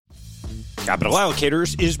Capital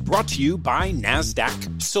Allocators is brought to you by NASDAQ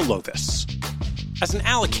Solovis. As an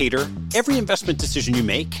allocator, every investment decision you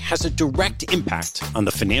make has a direct impact on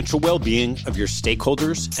the financial well-being of your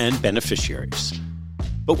stakeholders and beneficiaries.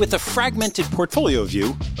 But with a fragmented portfolio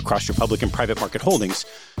view across your public and private market holdings,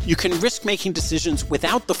 you can risk making decisions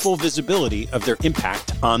without the full visibility of their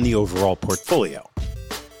impact on the overall portfolio.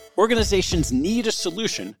 Organizations need a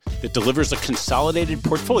solution that delivers a consolidated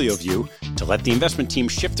portfolio view to let the investment team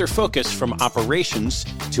shift their focus from operations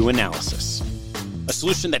to analysis. A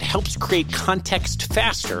solution that helps create context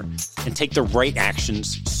faster and take the right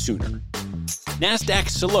actions sooner. NASDAQ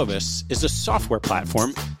Solovis is a software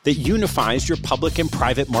platform that unifies your public and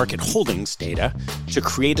private market holdings data to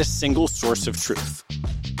create a single source of truth.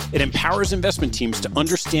 It empowers investment teams to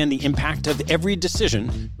understand the impact of every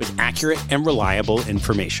decision with accurate and reliable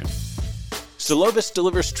information. Solovis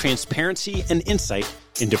delivers transparency and insight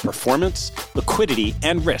into performance, liquidity,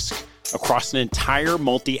 and risk across an entire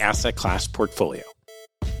multi-asset class portfolio.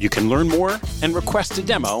 You can learn more and request a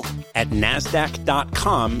demo at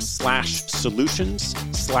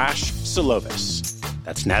nasdaq.com/solutions/Solovis.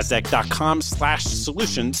 That's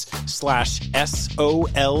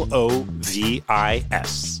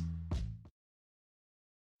nasdaq.com/solutions/SOLOVIS.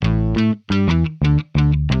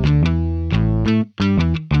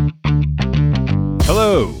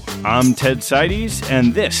 Hello, I'm Ted Seides,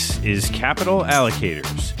 and this is Capital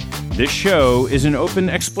Allocators. This show is an open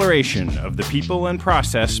exploration of the people and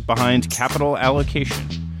process behind capital allocation.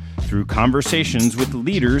 Through conversations with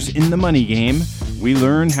leaders in the money game, we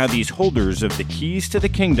learn how these holders of the keys to the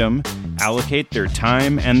kingdom allocate their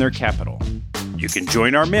time and their capital. You can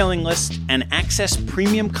join our mailing list and access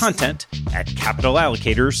premium content at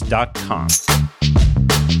capitalallocators.com.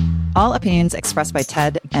 All opinions expressed by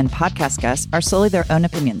Ted and podcast guests are solely their own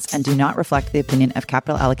opinions and do not reflect the opinion of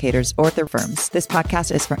Capital Allocators or their firms. This podcast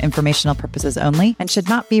is for informational purposes only and should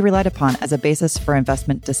not be relied upon as a basis for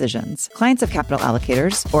investment decisions. Clients of Capital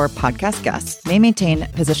Allocators or podcast guests may maintain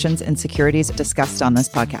positions in securities discussed on this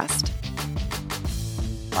podcast.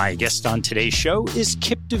 My guest on today's show is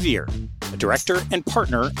Kipp deVeer, a director and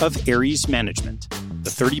partner of Ares Management, the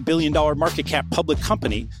 $30 billion market cap public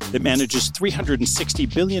company that manages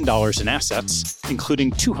 $360 billion in assets, including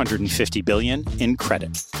 $250 billion in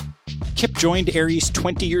credit. Kipp joined Ares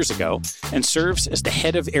 20 years ago and serves as the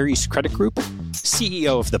head of Ares Credit Group,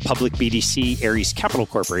 CEO of the public BDC Ares Capital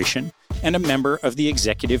Corporation, and a member of the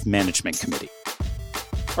Executive Management Committee.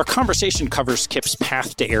 Our conversation covers Kipp's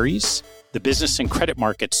path to Ares, the business and credit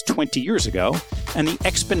markets 20 years ago, and the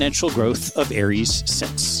exponential growth of Ares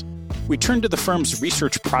since. We turn to the firm's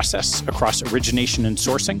research process across origination and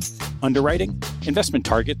sourcing, underwriting, investment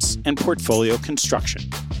targets, and portfolio construction.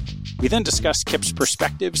 We then discuss Kipp's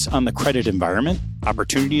perspectives on the credit environment,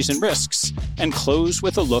 opportunities and risks, and close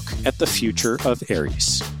with a look at the future of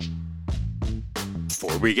Ares.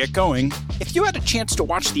 Before we get going, if you had a chance to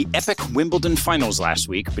watch the epic Wimbledon finals last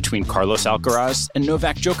week between Carlos Alcaraz and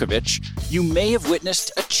Novak Djokovic, you may have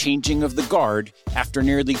witnessed a changing of the guard after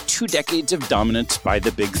nearly 2 decades of dominance by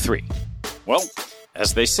the Big Three. Well,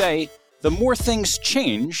 as they say, the more things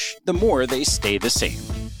change, the more they stay the same.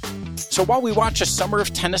 So while we watch a summer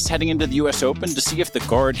of tennis heading into the US Open to see if the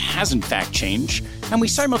guard has in fact changed, and we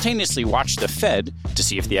simultaneously watch the Fed to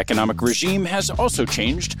see if the economic regime has also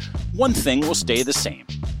changed, one thing will stay the same: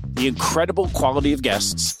 the incredible quality of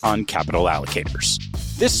guests on Capital Allocators.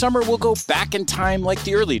 This summer we'll go back in time like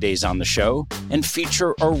the early days on the show and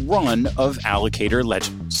feature a run of allocator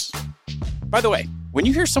legends. By the way, when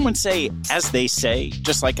you hear someone say, "as they say,"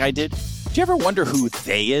 just like I did, do you ever wonder who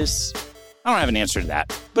they is? I don't have an answer to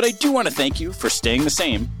that, but I do want to thank you for staying the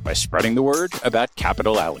same by spreading the word about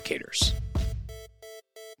Capital Allocators.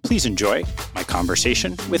 Please enjoy my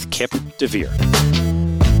conversation with Kipp deVeer.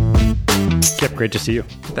 Kipp, great to see you.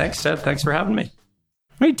 Thanks, Ted. Thanks for having me.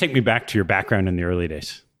 Why don't you take me back to your background in the early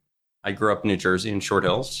days? I grew up in New Jersey in Short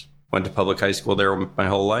Hills. Went to public high school there my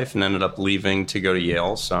whole life and ended up leaving to go to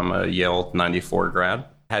Yale. So I'm a Yale 94 grad.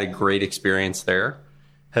 Had a great experience there.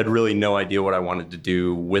 Had really no idea what I wanted to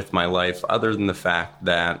do with my life other than the fact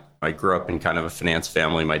that I grew up in kind of a finance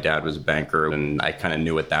family. My dad was a banker and I kind of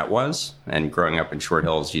knew what that was. And growing up in Short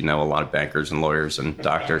Hills, you know a lot of bankers and lawyers and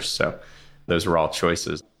doctors. So those were all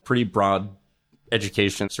choices. Pretty broad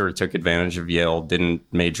education, sort of took advantage of Yale, didn't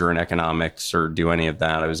major in economics or do any of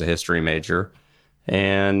that. I was a history major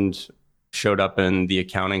and showed up in the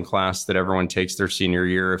accounting class that everyone takes their senior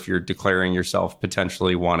year if you're declaring yourself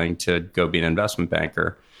potentially wanting to go be an investment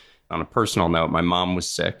banker. On a personal note, my mom was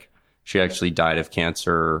sick. She actually died of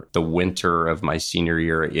cancer the winter of my senior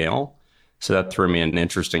year at Yale. So that threw me in an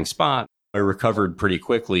interesting spot. I recovered pretty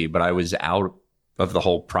quickly, but I was out of the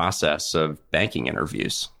whole process of banking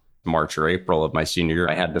interviews. March or April of my senior year,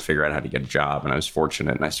 I had to figure out how to get a job. And I was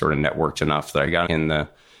fortunate and I sort of networked enough that I got in the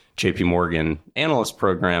JP Morgan analyst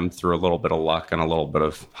program through a little bit of luck and a little bit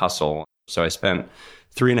of hustle. So I spent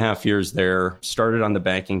 3.5 years there, started on the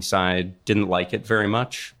banking side, didn't like it very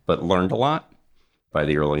much, but learned a lot. By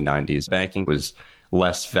the early 90s, banking was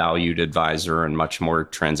less valued advisor and much more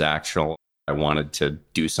transactional. I wanted to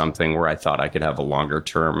do something where I thought I could have a longer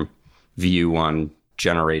term view on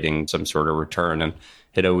generating some sort of return, and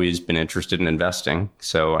had always been interested in investing.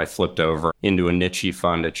 So I flipped over into a niche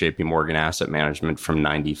fund at JP Morgan Asset Management from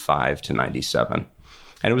 95 to 97.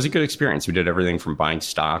 And it was a good experience. We did everything from buying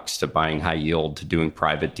stocks to buying high yield to doing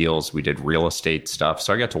private deals. We did real estate stuff.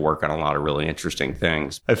 So I got to work on a lot of really interesting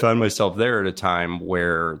things. I found myself there at a time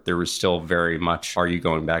where there was still very much, are you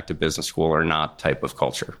going back to business school or not type of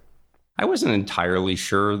culture. I wasn't entirely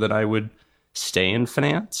sure that I would stay in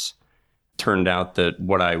finance. Turned out that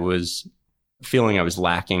what I was feeling I was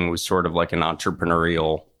lacking was sort of like an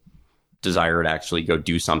entrepreneurial desire to actually go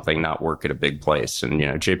do something, not work at a big place. And,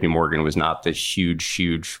 JP Morgan was not this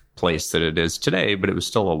huge place that it is today, but it was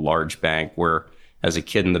still a large bank where as a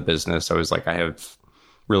kid in the business, I was like, I have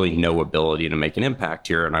really no ability to make an impact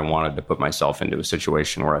here. And I wanted to put myself into a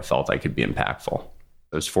situation where I felt I could be impactful.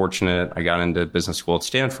 I was fortunate. I got into business school at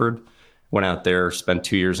Stanford, went out there, spent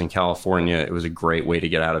 2 years in California. It was a great way to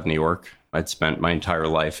get out of New York. I'd spent my entire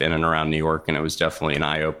life in and around New York, and it was definitely an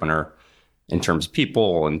eye-opener in terms of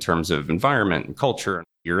people, in terms of environment and culture.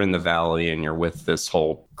 You're in the Valley and you're with this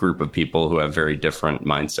whole group of people who have very different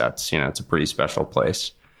mindsets. It's a pretty special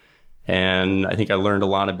place. And I think I learned a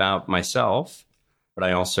lot about myself, but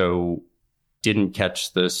I also didn't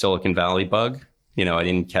catch the Silicon Valley bug. I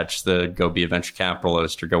didn't catch the go be a venture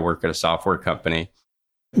capitalist or go work at a software company.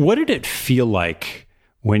 What did it feel like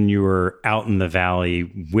when you were out in the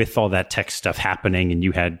Valley with all that tech stuff happening and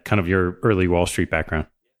you had kind of your early Wall Street background?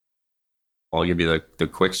 I'll give you the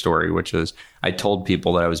quick story, which is I told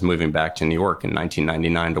people that I was moving back to New York in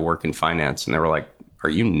 1999 to work in finance. And they were like, are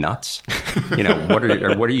you nuts? What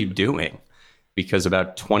are you doing? Because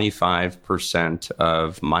about 25%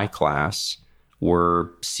 of my class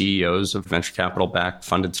were CEOs of venture capital backed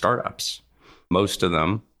funded startups. Most of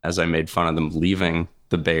them, as I made fun of them leaving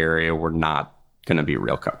the Bay Area, were not going to be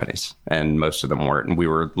real companies. And most of them weren't. And we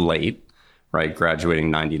were late, right?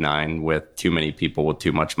 Graduating 99 with too many people with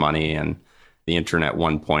too much money and the internet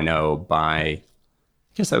 1.0 by, I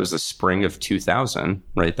guess that was the spring of 2000,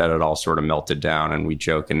 right? That it all sort of melted down. And we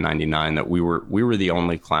joke in 99 that we were the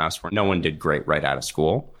only class where no one did great right out of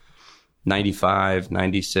school. 95,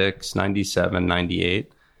 96, 97,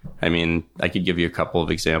 98. I mean, I could give you a couple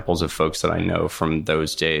of examples of folks that I know from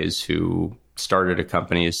those days who started a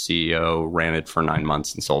company as CEO, ran it for 9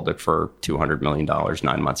 months and sold it for $200 million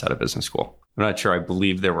 9 months out of business school. I'm not sure I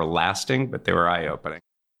believe they were lasting, but they were eye-opening.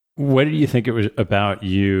 What do you think it was about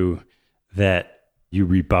you that you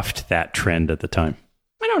rebuffed that trend at the time?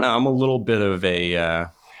 I don't know. I'm a little bit of a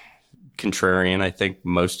contrarian, I think,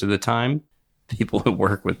 most of the time. People who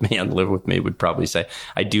work with me and live with me would probably say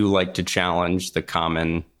I do like to challenge the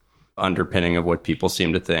common underpinning of what people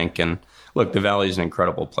seem to think. And look, the Valley is an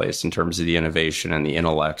incredible place in terms of the innovation and the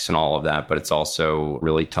intellects and all of that, but it's also a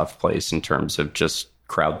really tough place in terms of just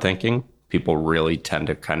crowd thinking. People really tend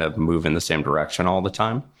to kind of move in the same direction all the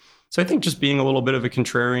time. So I think just being a little bit of a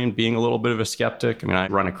contrarian, being a little bit of a skeptic. I mean, I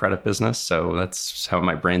run a credit business, so that's how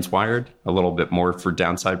my brain's wired. A little bit more for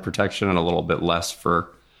downside protection and a little bit less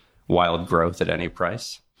for wild growth at any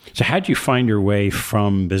price. So how'd you find your way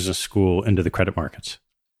from business school into the credit markets?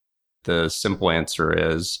 The simple answer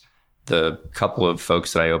is the couple of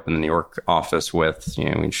folks that I opened the New York office with,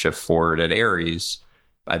 we shift forward at Ares,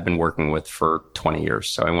 I've been working with for 20 years.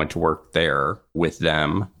 So I went to work there with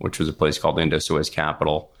them, which was a place called Indo-Suez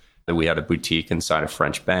Capital. We had a boutique inside a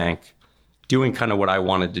French bank doing kind of what I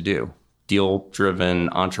wanted to do. Deal-driven,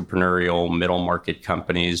 entrepreneurial, middle market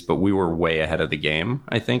companies, but we were way ahead of the game,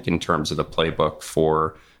 I think, in terms of the playbook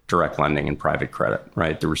for direct lending and private credit,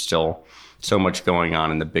 right? There was still so much going on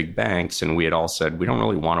in the big banks, and we had all said, we don't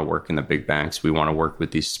really want to work in the big banks. We want to work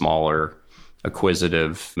with these smaller,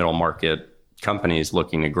 acquisitive, middle market companies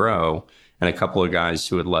looking to grow. And a couple of guys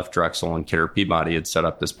who had left Drexel and Kidder Peabody had set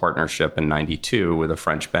up this partnership in 92 with a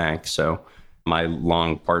French bank. So my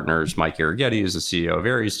long partners, Mike Arrighetti, is the CEO of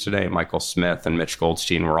Ares today, Michael Smith and Mitch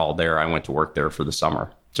Goldstein were all there. I went to work there for the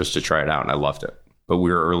summer just to try it out, and I loved it. But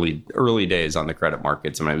we were early days on the credit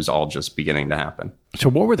markets, and it was all just beginning to happen. So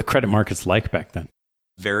what were the credit markets like back then?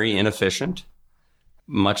 Very inefficient,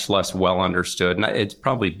 much less well understood. And it's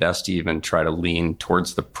probably best to even try to lean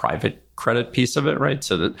towards the private credit piece of it, right?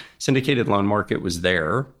 So the syndicated loan market was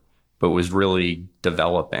there, but was really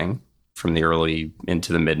developing from the early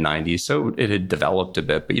into the mid 90s. So it had developed a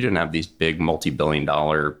bit, but you didn't have these big multi-billion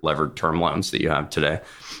dollar levered term loans that you have today.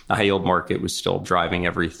 The high yield market was still driving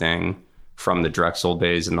everything from the Drexel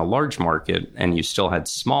days in the large market, and you still had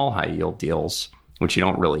small high yield deals, which you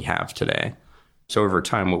don't really have today. So over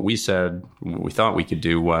time, what we thought we could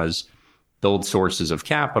do was build sources of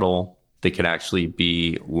capital that could actually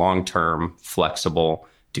be long-term, flexible,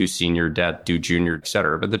 do senior debt, do junior, et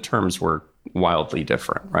cetera. But the terms were wildly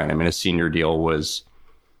different, right? I mean, a senior deal was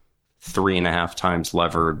 3.5 times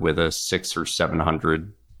levered with a 600 or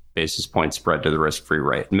 700 basis point spread to the risk-free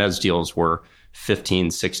rate. Mezz deals were 15,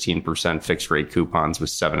 16% fixed rate coupons with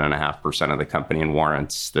 7.5% of the company in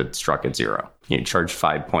warrants that struck at zero. You charged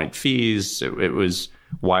 5-point fees. It was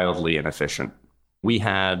wildly inefficient. We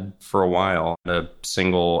had, for a while, a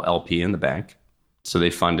single LP in the bank. So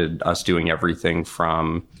they funded us doing everything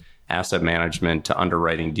from asset management to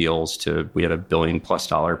underwriting deals to, we had $1 billion+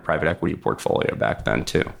 private equity portfolio back then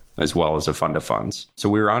too, as well as a fund of funds. So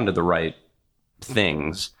we were onto the right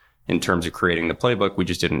things in terms of creating the playbook. We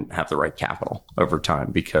just didn't have the right capital over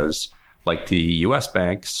time because, like the US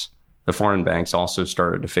banks, the foreign banks also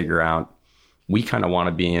started to figure out we kind of want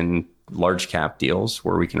to be in large cap deals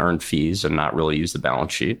where we can earn fees and not really use the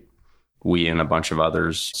balance sheet. We and a bunch of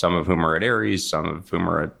others, some of whom are at Ares, some of whom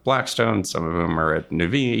are at Blackstone, some of whom are at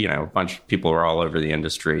Nuvi, a bunch of people are all over the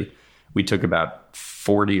industry. We took about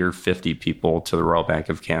 40 or 50 people to the Royal Bank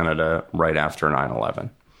of Canada right after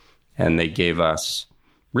 9/11. And they gave us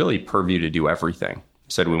really purview to do everything.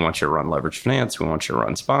 Said, we want you to run leveraged finance. We want you to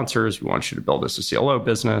run sponsors. We want you to build us a CLO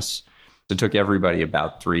business. It took everybody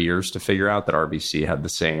about 3 years to figure out that RBC had the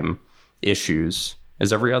same issues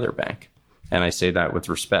as every other bank. And I say that with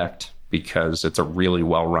respect because it's a really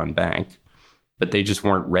well-run bank, but they just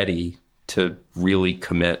weren't ready to really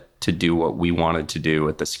commit to do what we wanted to do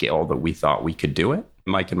at the scale that we thought we could do it.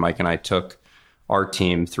 Mike and I took our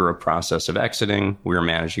team through a process of exiting. We were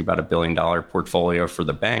managing about $1 billion portfolio for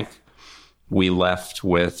the bank. We left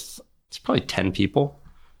with, it's probably 10 people,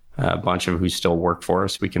 a bunch of who still work for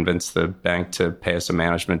us. We convinced the bank to pay us a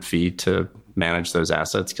management fee to manage those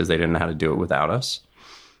assets because they didn't know how to do it without us.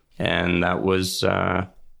 And that was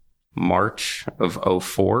March of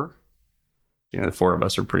 2004. The four of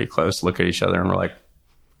us are pretty close, look at each other and we're like,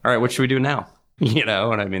 all right, what should we do now?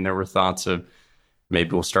 And I mean, there were thoughts of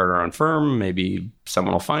maybe we'll start our own firm, maybe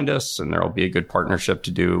someone will find us and there'll be a good partnership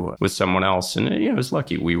to do with someone else. And it was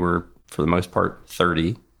lucky. We were, for the most part,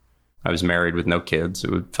 30. I was married with no kids.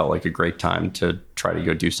 It felt like a great time to try to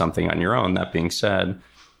go do something on your own. That being said,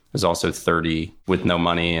 I was also 30 with no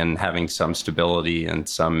money, and having some stability and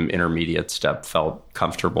some intermediate step felt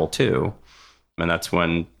comfortable too. And that's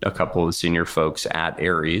when a couple of the senior folks at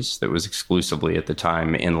Ares, that was exclusively at the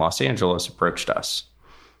time in Los Angeles, approached us.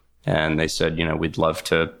 And they said, we'd love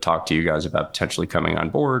to talk to you guys about potentially coming on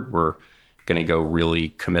board. We're going to go really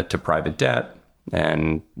commit to private debt.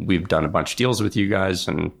 And we've done a bunch of deals with you guys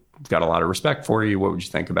and we've got a lot of respect for you. What would you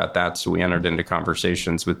think about that? So we entered into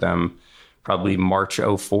conversations with them probably March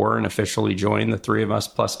 2004 and officially joined, the three of us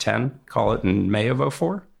plus 10, call it, in May of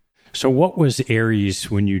 2004. So what was Ares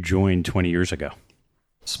when you joined 20 years ago?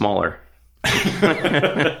 Smaller.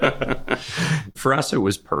 For us, it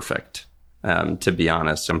was perfect. To be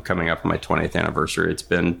honest, I'm coming up on my 20th anniversary. It's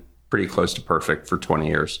been pretty close to perfect for 20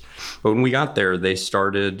 years. But when we got there, they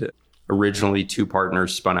started originally 2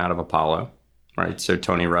 partners spun out of Apollo, right? So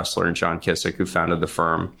Tony Ressler and John Kissick, who founded the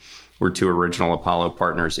firm, were 2 original Apollo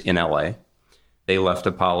partners in LA. They left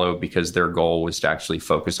Apollo because their goal was to actually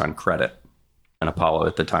focus on credit. And Apollo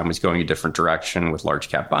at the time was going a different direction with large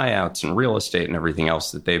cap buyouts and real estate and everything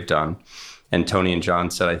else that they've done. And Tony and John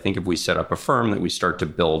said, I think if we set up a firm that we start to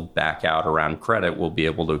build back out around credit, we'll be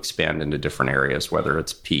able to expand into different areas, whether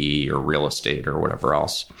it's PE or real estate or whatever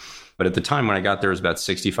else. But at the time when I got there, it was about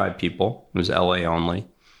 65 people. It was LA only.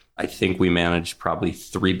 I think we managed probably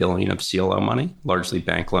 $3 billion of CLO money, largely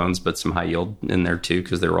bank loans, but some high yield in there too,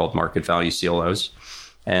 because they were old market value CLOs.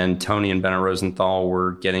 And Tony and Bennett Rosenthal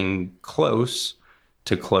were getting close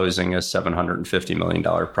to closing a $750 million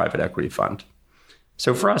private equity fund.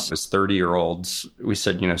 So for us as 30-year-olds, we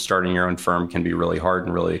said, starting your own firm can be really hard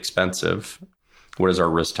and really expensive. What does our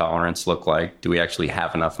risk tolerance look like? Do we actually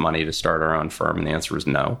have enough money to start our own firm? And the answer was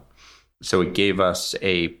no. So it gave us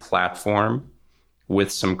a platform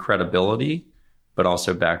with some credibility, but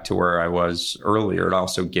also back to where I was earlier, it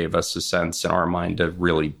also gave us a sense in our mind to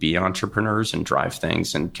really be entrepreneurs and drive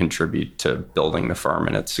things and contribute to building the firm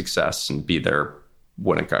and its success and be there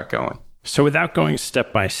when it got going. So without going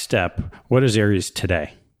step by step, what is Ares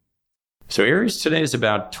today? So Ares today is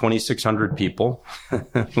about 2,600 people.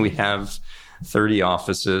 We have 30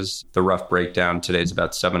 offices. The rough breakdown today is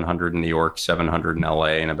about 700 in New York, 700 in LA,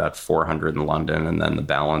 and about 400 in London. And then the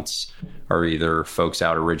balance are either folks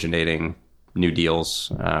out originating new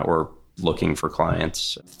deals or looking for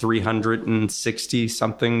clients. 360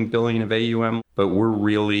 something billion of AUM, but we're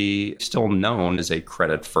really still known as a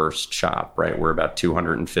credit first shop, right? We're about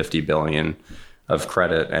 250 billion of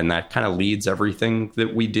credit, and that kind of leads everything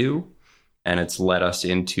that we do. And it's led us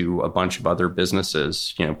into a bunch of other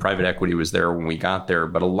businesses. You know, private equity was there when we got there,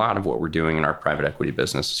 but a lot of what we're doing in our private equity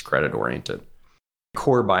business is credit oriented.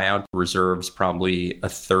 Core buyout reserves probably a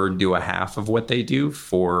third to a half of what they do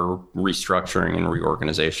for restructuring and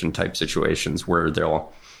reorganization type situations where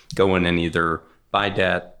they'll go in and either buy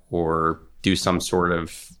debt or do some sort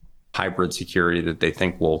of hybrid security that they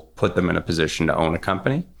think will put them in a position to own a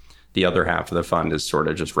company. The other half of the fund is sort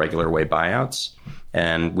of just regular way buyouts.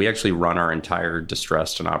 And we actually run our entire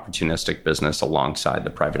distressed and opportunistic business alongside the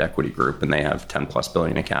private equity group, and they have 10 plus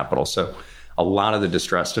billion in capital. So a lot of the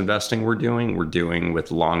distressed investing we're doing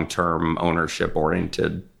with long-term ownership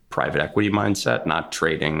oriented private equity mindset, not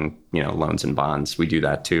trading, loans and bonds. We do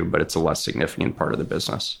that too, but it's a less significant part of the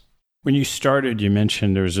business. When you started, you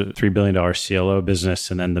mentioned there was a $3 billion CLO business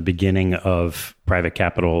and then the beginning of private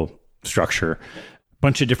capital structure.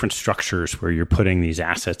 Bunch of different structures where you're putting these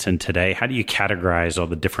assets in today. How do you categorize all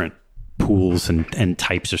the different pools and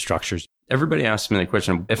types of structures? Everybody asks me the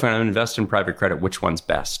question, if I invest in private credit, which one's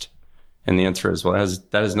best? And the answer is, well,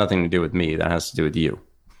 that has nothing to do with me. That has to do with you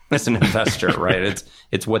as an investor, right?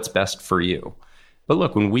 It's what's best for you. But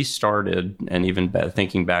look, when we started, and even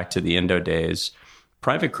thinking back to the Indo days,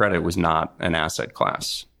 private credit was not an asset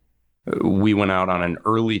class. We went out on an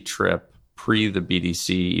early trip pre the BDC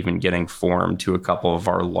even getting formed to a couple of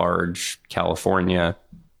our large California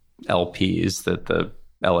LPs that the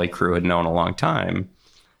LA crew had known a long time.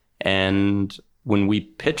 And when we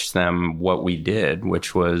pitched them what we did,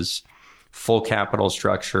 which was full capital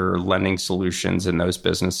structure, lending solutions in those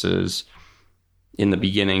businesses in the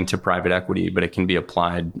beginning to private equity, but it can be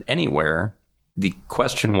applied anywhere. The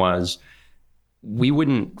question was, we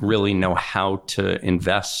wouldn't really know how to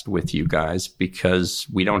invest with you guys because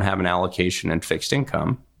we don't have an allocation in fixed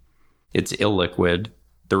income. It's illiquid.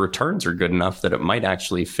 The returns are good enough that it might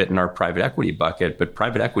actually fit in our private equity bucket, but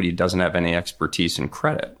private equity doesn't have any expertise in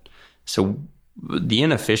credit. So the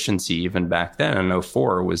inefficiency even back then in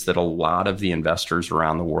 2004 was that a lot of the investors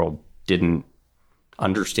around the world didn't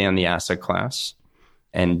understand the asset class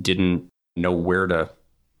and didn't know where to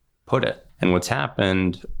put it. And what's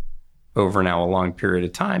happened over now a long period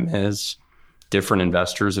of time is different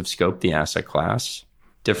investors have scoped the asset class.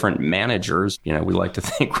 Different managers, we like to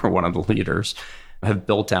think we're one of the leaders, have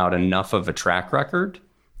built out enough of a track record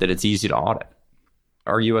that it's easy to audit.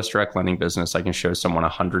 Our US direct lending business, I can show someone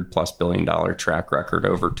 $100+ billion track record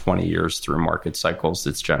over 20 years through market cycles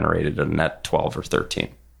that's generated a net 12 or 13.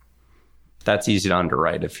 That's easy to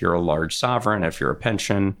underwrite if you're a large sovereign, if you're a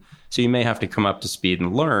pension. So you may have to come up to speed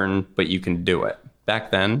and learn, but you can do it.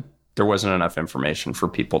 Back then, there wasn't enough information for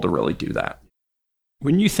people to really do that.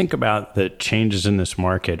 When you think about the changes in this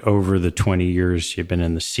market over the 20 years you've been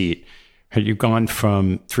in the seat, have you gone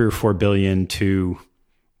from 3 or 4 billion to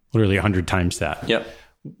literally 100 times that? Yep.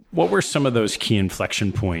 What were some of those key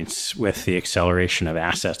inflection points with the acceleration of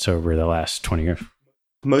assets over the last 20 years?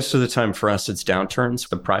 Most of the time for us, it's downturns.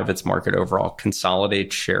 The privates market overall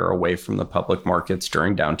consolidates share away from the public markets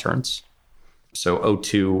during downturns. So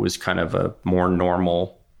 2002 was kind of a more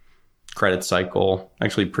normal credit cycle,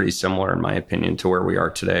 actually pretty similar, in my opinion, to where we are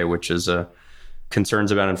today, which is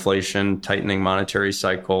concerns about inflation, tightening monetary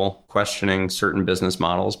cycle, questioning certain business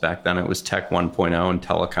models. Back then, it was tech 1.0 and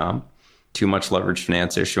telecom, too much leveraged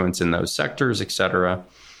finance issuance in those sectors, et cetera.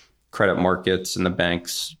 Credit markets and the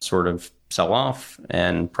banks sort of sell off,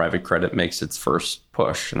 and private credit makes its first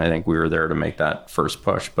push. And I think we were there to make that first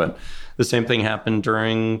push. But the same thing happened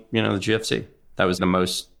during, the GFC. That was the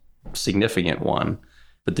most significant one.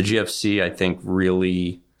 But the GFC, I think,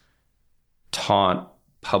 really taught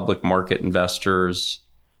public market investors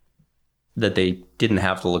that they didn't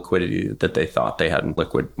have the liquidity that they thought they had in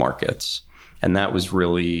liquid markets. And that was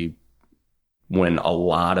really when a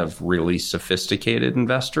lot of really sophisticated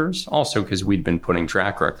investors, also because we'd been putting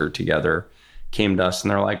track record together, came to us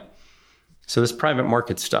and they're like, so this private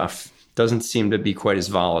market stuff doesn't seem to be quite as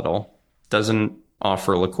volatile, doesn't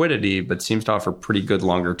offer liquidity, but seems to offer pretty good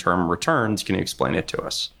longer term returns. Can you explain it to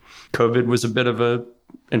us? COVID was a bit of a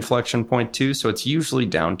inflection point too. So it's usually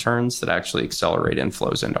downturns that actually accelerate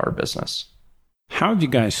inflows into our business. How have you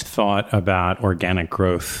guys thought about organic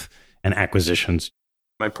growth and acquisitions?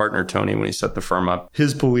 My partner, Tony, when he set the firm up,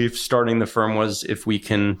 his belief starting the firm was if we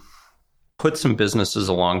can put some businesses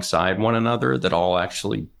alongside one another that all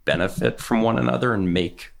actually benefit from one another and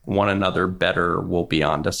make one another better, we'll be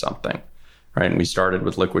onto something, right? And we started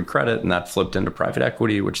with liquid credit, and that flipped into private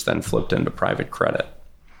equity, which then flipped into private credit.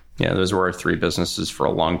 Yeah, those were our three businesses for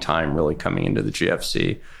a long time, really coming into the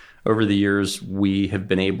GFC. Over the years, we have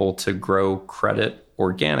been able to grow credit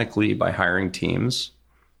organically by hiring teams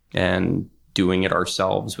and doing it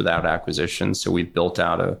ourselves without acquisitions. So we've built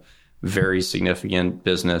out a very significant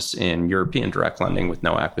business in European direct lending with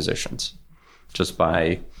no acquisitions, just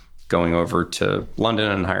by going over to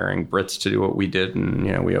London and hiring Brits to do what we did.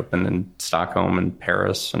 And, we opened in Stockholm and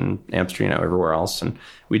Paris and Amsterdam, everywhere else. And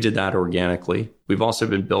we did that organically. We've also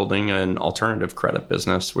been building an alternative credit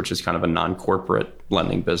business, which is kind of a non-corporate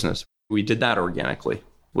lending business. We did that organically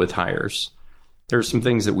with hires. There's some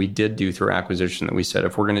things that we did do through acquisition that we said,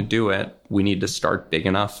 if we're going to do it, we need to start big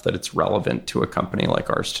enough that it's relevant to a company like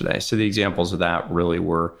ours today. So the examples of that really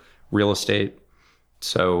were real estate.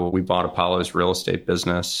 So we bought Apollo's real estate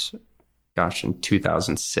business, in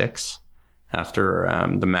 2006, after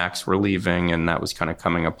the Macs were leaving, and that was kind of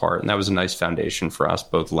coming apart. And that was a nice foundation for us,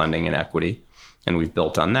 both lending and equity. And we've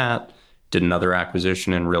built on that. Did another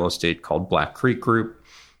acquisition in real estate called Black Creek Group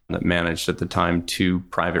that managed at the time 2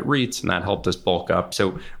 private REITs, and that helped us bulk up.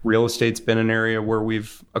 So real estate's been an area where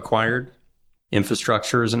we've acquired.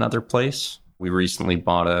 Infrastructure is another place. We recently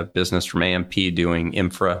bought a business from AMP doing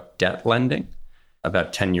infra debt lending.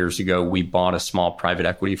 About 10 years ago, we bought a small private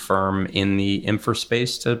equity firm in the infra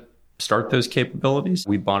space to start those capabilities.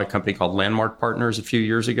 We bought a company called Landmark Partners a few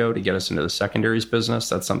years ago to get us into the secondaries business.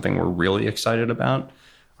 That's something we're really excited about.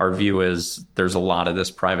 Our view is there's a lot of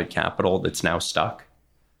this private capital that's now stuck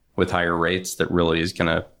with higher rates that really is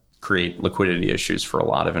going to create liquidity issues for a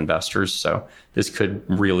lot of investors. So this could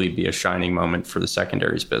really be a shining moment for the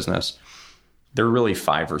secondaries business. There are really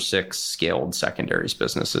 5 or 6 scaled secondaries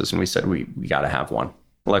businesses, and we said we got to have one.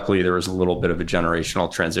 Luckily, there was a little bit of a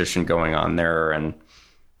generational transition going on there, and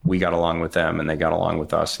we got along with them, and they got along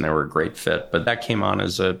with us, and they were a great fit. But that came on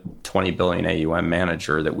as a 20 billion AUM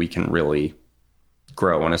manager that we can really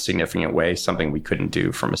grow in a significant way, something we couldn't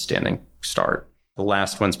do from a standing start. The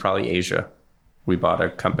last one's probably Asia. We bought a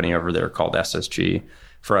company over there called SSG.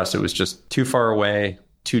 For us, it was just too far away,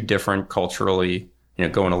 too different culturally.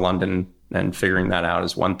 Going to London and figuring that out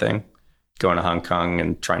is one thing. Going to Hong Kong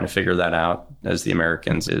and trying to figure that out as the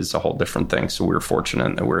Americans is a whole different thing. So we were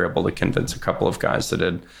fortunate that we were able to convince a couple of guys that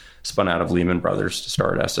had spun out of Lehman Brothers to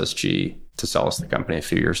start SSG to sell us the company a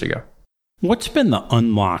few years ago. What's been the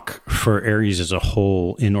unlock for Ares as a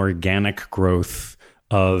whole in organic growth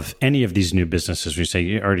of any of these new businesses? We say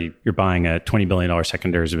you're buying a $20 billion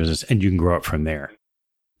secondaries business and you can grow up from there.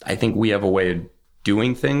 I think we have a way of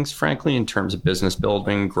doing things, frankly, in terms of business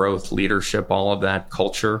building, growth, leadership, all of that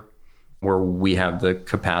culture, where we have the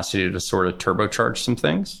capacity to sort of turbocharge some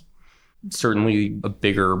things. Certainly a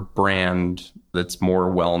bigger brand that's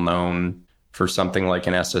more well-known for something like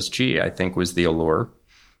an SSG, I think, was the allure.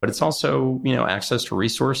 But it's also, access to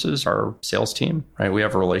resources, our sales team, right? We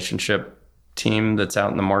have a relationship team that's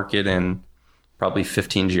out in the market in probably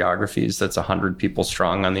 15 geographies. That's 100 people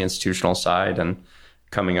strong on the institutional side and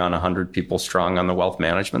coming on 100 people strong on the wealth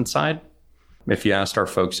management side. If you asked our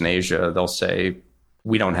folks in Asia, they'll say,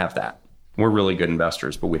 we don't have that. We're really good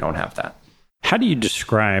investors, but we don't have that. How do you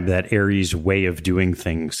describe that Ares way of doing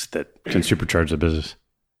things that can supercharge the business?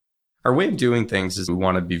 Our way of doing things is we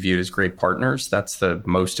want to be viewed as great partners. That's the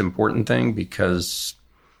most important thing, because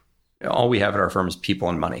all we have at our firm is people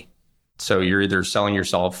and money. So you're either selling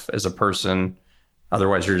yourself as a person,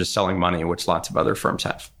 otherwise you're just selling money, which lots of other firms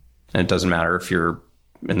have. And it doesn't matter if you're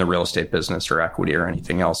in the real estate business or equity or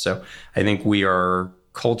anything else. So I think we are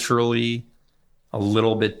culturally a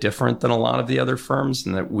little bit different than a lot of the other firms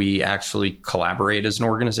in that we actually collaborate as an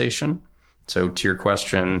organization. So to your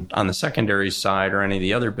question, on the secondary side or any of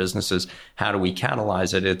the other businesses, how do we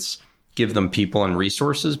catalyze it? It's give them people and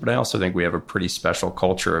resources, but I also think we have a pretty special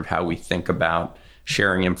culture of how we think about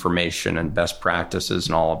sharing information and best practices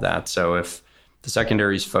and all of that. So if the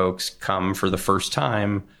secondaries folks come for the first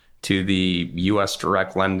time to the US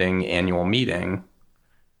direct lending annual meeting,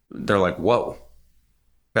 they're like, whoa,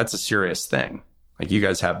 that's a serious thing. Like, you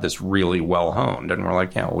guys have this really well honed. And we're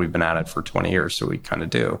like, yeah, well, we've been at it for 20 years, so we kind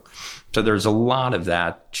of do. So there's a lot of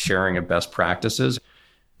that sharing of best practices.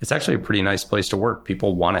 It's actually a pretty nice place to work.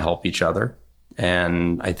 People want to help each other.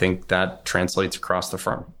 And I think that translates across the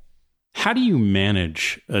firm. How do you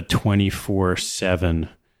manage a 24/7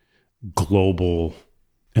 global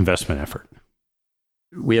investment effort?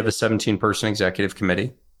 We have a 17-person executive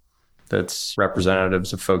committee that's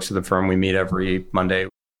representatives of folks of the firm. We meet every Monday.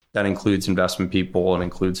 That includes investment people and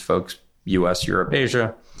includes folks, US, Europe,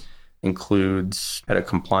 Asia. includes head of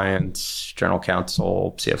compliance, general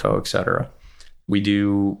counsel, CFO, et cetera. We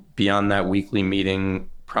do, beyond that weekly meeting,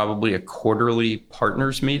 probably a quarterly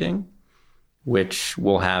partners meeting, which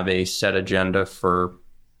will have a set agenda for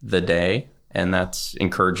the day. And that's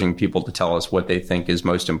encouraging people to tell us what they think is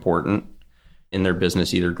most important in their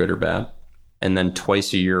business, either good or bad. And then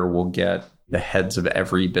twice a year, we'll get the heads of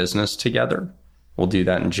every business together. We'll do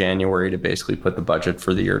that in January to basically put the budget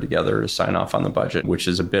for the year together, to sign off on the budget, which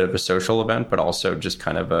is a bit of a social event, but also just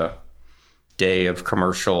kind of a day of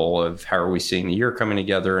commercial of how are we seeing the year coming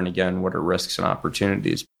together? And again, what are risks and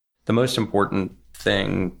opportunities? The most important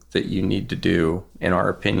thing that you need to do, in our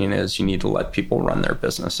opinion, is you need to let people run their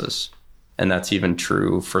businesses. And that's even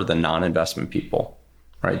true for the non-investment people,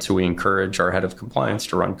 right? So we encourage our head of compliance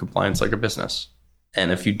to run compliance like a business.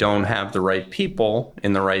 And if you don't have the right people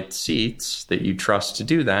in the right seats that you trust to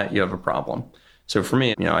do that, you have a problem. So for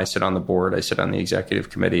me, I sit on the board, I sit on the executive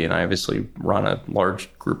committee, and I obviously run a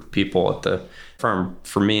large group of people at the firm.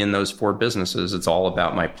 For me, in those 4 businesses, it's all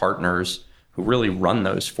about my partners who really run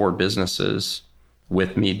those 4 businesses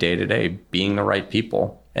with me day to day, being the right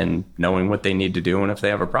people and knowing what they need to do. And if they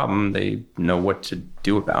have a problem, they know what to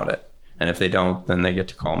do about it. And if they don't, then they get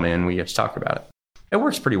to call me and we get to talk about it. It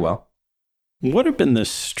works pretty well. What have been the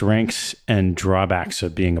strengths and drawbacks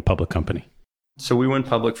of being a public company? So we went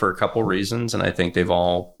public for a couple reasons, and I think they've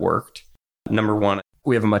all worked. Number one,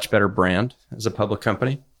 we have a much better brand as a public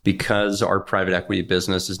company because our private equity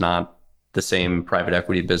business is not the same private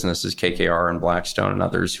equity business as KKR and Blackstone and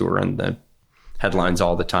others who are in the headlines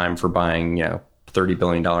all the time for buying, $30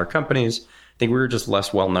 billion companies. I think we were just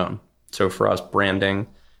less well known. So for us, branding,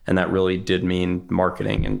 and that really did mean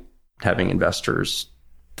marketing and having investors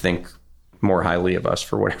think more highly of us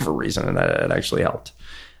for whatever reason, and that actually helped.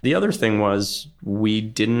 The other thing was we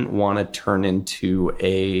didn't want to turn into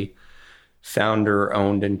a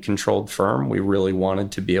founder-owned and controlled firm. We really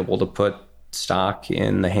wanted to be able to put stock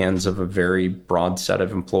in the hands of a very broad set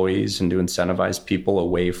of employees and to incentivize people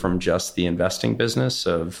away from just the investing business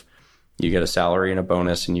of you get a salary and a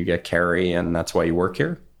bonus and you get carry and that's why you work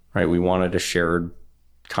here, right? We wanted a shared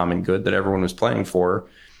common good that everyone was playing for,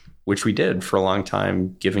 which we did for a long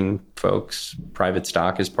time, giving folks private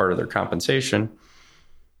stock as part of their compensation.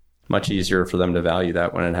 Much easier for them to value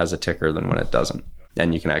that when it has a ticker than when it doesn't.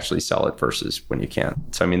 And you can actually sell it versus when you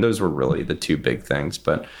can't. So, those were really the 2 big things.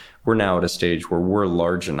 But we're now at a stage where we're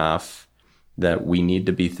large enough that we need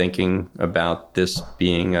to be thinking about this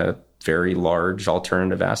being a very large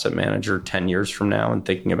alternative asset manager 10 years from now and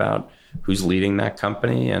thinking about who's leading that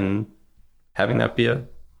company and having that be a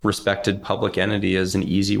respected public entity is an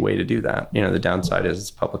easy way to do that. The downside is it's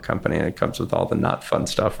a public company and it comes with all the not fun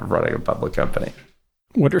stuff of running a public company.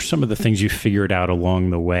 What are some of the things you figured out along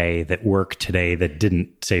the way that work today that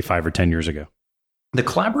didn't, say, 5 or 10 years ago? The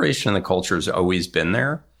collaboration and the culture has always been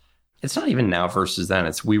there. It's not even now versus then.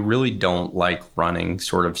 It's we really don't like running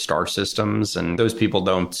sort of star systems, and those people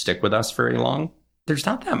don't stick with us very long. There's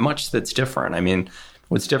not that much that's different.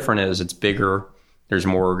 What's different is it's bigger. There's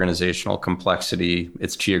more organizational complexity.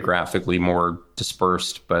 It's geographically more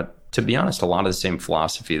dispersed. But to be honest, a lot of the same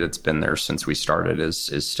philosophy that's been there since we started is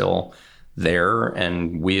still there.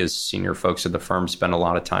 And we as senior folks at the firm spend a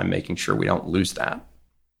lot of time making sure we don't lose that.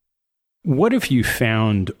 What have you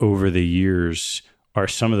found over the years are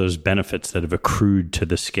some of those benefits that have accrued to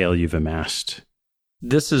the scale you've amassed?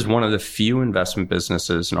 This is one of the few investment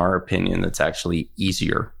businesses, in our opinion, that's actually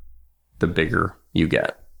easier the bigger you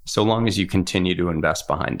get, so long as you continue to invest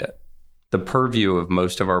behind it. The purview of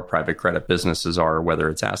most of our private credit businesses are, whether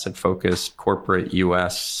it's asset focused, corporate,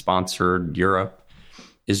 US, sponsored, Europe,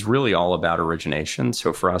 is really all about origination.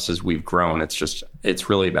 So for us, as we've grown, it's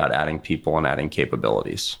really about adding people and adding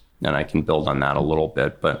capabilities. And I can build on that a little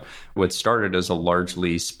bit. But what started as a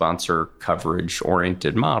largely sponsor coverage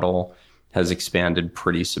oriented model has expanded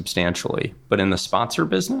pretty substantially. But in the sponsor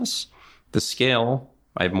business, the scale,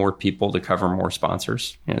 I have more people to cover more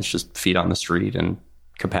sponsors. It's just feet on the street and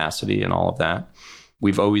capacity and all of that.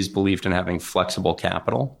 We've always believed in having flexible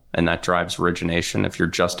capital, and that drives origination. If you're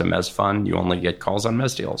just a mezz fund, you only get calls on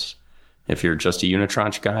mezz deals. If you're just a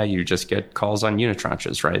unitranche guy, you just get calls on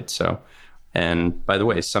unitranches, right? So, and by the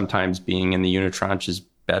way, sometimes being in the unitranche is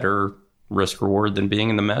better risk reward than being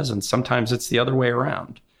in the mezz, and sometimes it's the other way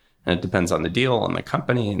around. And it depends on the deal and the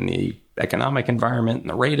company and the economic environment and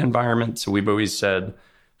the rate environment. So we've always said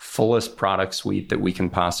fullest product suite that we can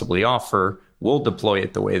possibly offer. We'll deploy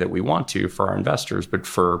it the way that we want to for our investors, but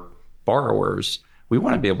for borrowers, we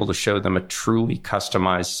want to be able to show them a truly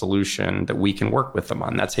customized solution that we can work with them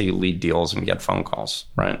on. That's how you lead deals and get phone calls,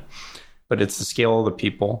 right? But it's the scale of the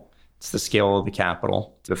people, It's the scale of the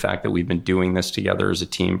capital, the fact that we've been doing this together as a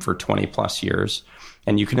team for 20 plus years,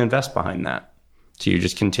 and you can invest behind that. So you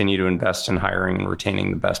just continue to invest in hiring and retaining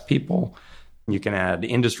the best people. You can add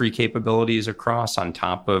industry capabilities across on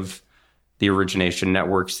top of the origination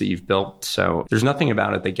networks that you've built. So there's nothing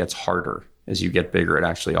about it that gets harder as you get bigger. It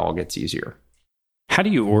actually all gets easier. How do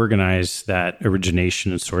you organize that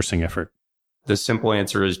origination and sourcing effort? The simple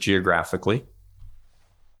answer is geographically.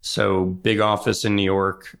 So big office in New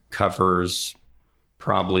York covers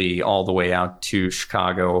probably all the way out to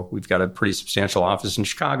Chicago. We've got a pretty substantial office in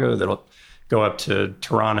Chicago that'll go up to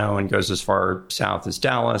Toronto and goes as far south as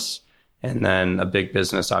Dallas. And then a big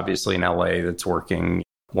business, obviously, in LA that's working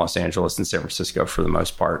Los Angeles and San Francisco for the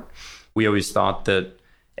most part. We always thought that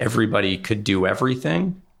everybody could do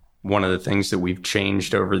everything. One of the things that we've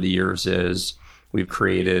changed over the years is we've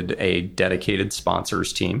created a dedicated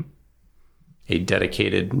sponsors team, a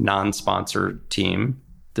dedicated non-sponsor team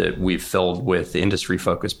that we've filled with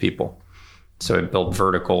industry-focused people. So it built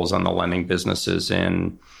verticals on the lending businesses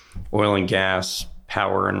in oil and gas,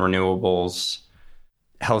 power and renewables,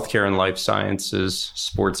 healthcare and life sciences,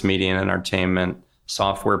 sports media and entertainment,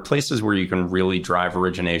 software, places where you can really drive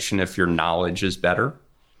origination if your knowledge is better.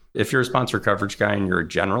 If you're a sponsor coverage guy and you're a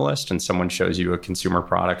generalist and someone shows you a consumer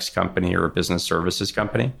products company or a business services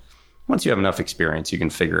company, once you have enough experience, you can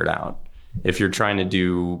figure it out. If you're trying to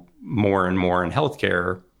do more and more in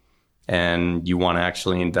healthcare and you want to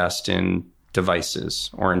actually invest in devices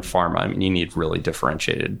or in pharma, I mean, you need really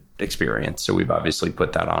differentiated experience. So we've obviously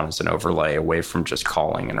put that on as an overlay away from just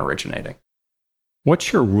calling and originating.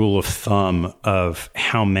 What's your rule of thumb of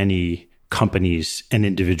how many companies an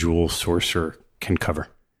individual sourcer can cover?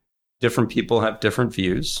 Different people have different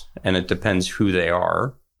views, and it depends who they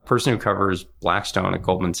are. A person who covers Blackstone at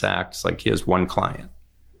Goldman Sachs, like he has one client,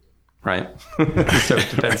 right? So it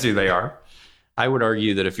depends who they are. I would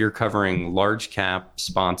argue that if you're covering large cap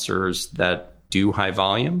sponsors that do high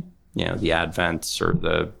volume, the Advents or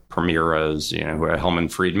the Premieras, who are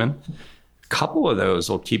Hellman Friedman, a couple of those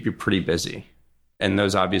will keep you pretty busy. And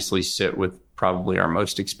those obviously sit with probably our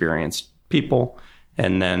most experienced people.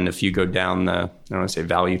 And then if you go down I don't want to say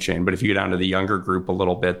value chain, but if you go down to the younger group a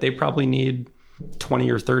little bit, they probably need 20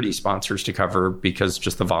 or 30 sponsors to cover because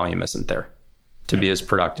just the volume isn't there to be as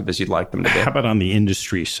productive as you'd like them to be. How about on the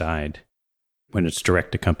industry side when it's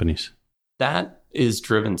direct to companies? That is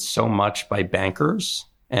driven so much by bankers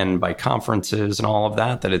and by conferences and all of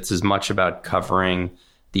that it's as much about covering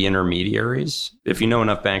the intermediaries. If you know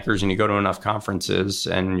enough bankers and you go to enough conferences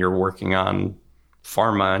and you're working on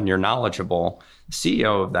pharma and you're knowledgeable, the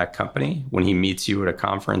CEO of that company, when he meets you at a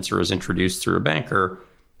conference or is introduced through a banker,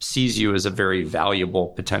 sees you as a very valuable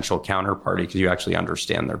potential counterparty because you actually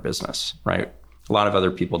understand their business, right? A lot of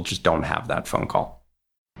other people just don't have that phone call.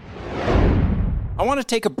 I want to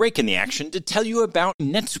take a break in the action to tell you about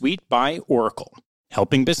NetSuite by Oracle,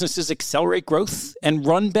 helping businesses accelerate growth and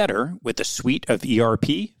run better with a suite of ERP,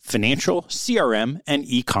 financial, CRM, and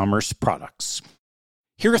e-commerce products.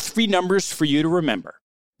 Here are 3 numbers for you to remember: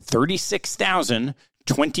 36,000,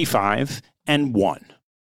 25, and 1.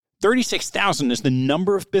 36,000 is the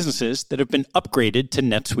number of businesses that have been upgraded to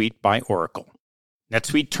NetSuite by Oracle.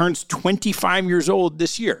 NetSuite turns 25 years old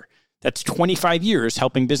this year. That's 25 years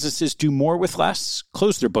helping businesses do more with less,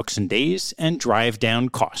 close their books in days, and drive down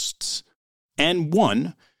costs. And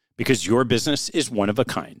 1, because your business is one of a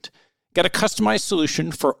kind. Get a customized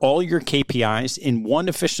solution for all your KPIs in one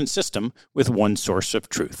efficient system with one source of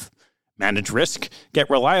truth. Manage risk, get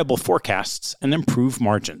reliable forecasts, and improve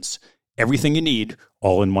margins. Everything you need,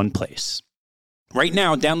 all in one place. Right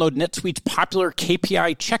now, download NetSuite's popular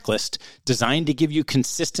KPI checklist designed to give you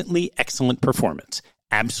consistently excellent performance,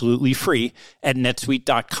 absolutely free at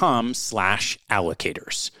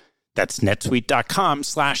netsuite.com/allocators. That's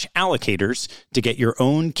netsuite.com/allocators to get your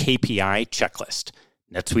own KPI checklist.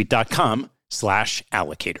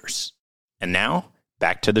 netsuite.com/allocators. And now,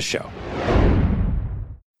 back to the show.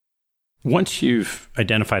 Once you've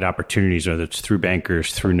identified opportunities, whether it's through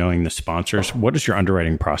bankers, through knowing the sponsors, what does your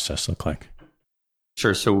underwriting process look like?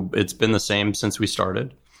 Sure. So it's been the same since we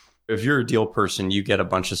started. If you're a deal person, you get a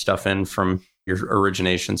bunch of stuff in from your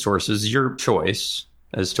origination sources, your choice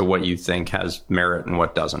as to what you think has merit and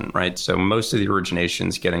what doesn't, right? So most of the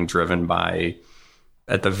origination's getting driven by,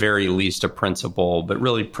 at the very least, a principal, but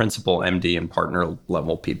really principal, MD, and partner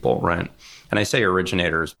level people, right? And I say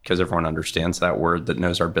originators because everyone understands that word that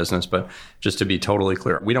knows our business. But just to be totally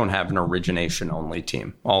clear, we don't have an origination only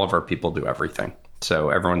team. All of our people do everything. So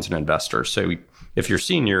everyone's an investor. So if you're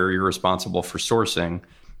senior, you're responsible for sourcing,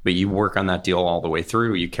 but you work on that deal all the way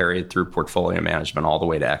through. You carry it through portfolio management all the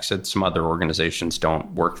way to exit. Some other organizations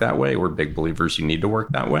don't work that way. We're big believers you need to work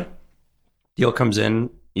that way. Deal comes in,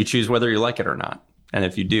 you choose whether you like it or not. And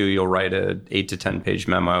if you do, you'll write an 8 to 10 page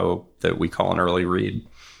memo that we call an early read.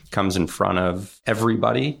 Comes in front of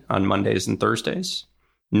everybody on Mondays and Thursdays.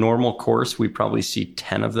 Normal course, we probably see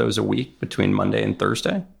 10 of those a week between Monday and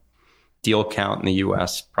Thursday. Deal count in the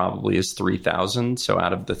US probably is 3,000. So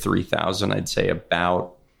out of the 3,000, I'd say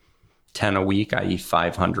about 10 a week, i.e.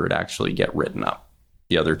 500 actually get written up.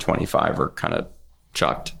 The other 25 are kind of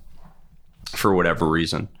chucked for whatever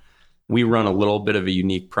reason. We run a little bit of a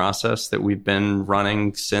unique process that we've been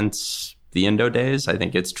running since the Indo days. I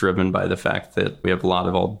think it's driven by the fact that we have a lot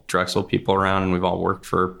of old Drexel people around, and we've all worked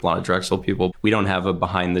for a lot of Drexel people. We don't have a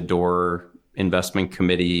behind the door investment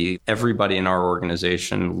committee. Everybody in our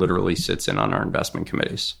organization literally sits in on our investment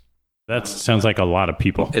committees. That sounds like a lot of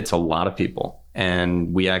people. It's a lot of people.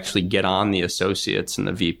 And we actually get on the associates and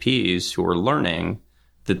the VPs who are learning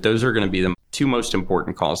that those are going to be the two most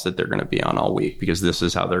important calls that they're going to be on all week, because this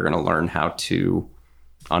is how they're going to learn how to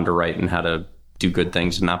underwrite and how to do good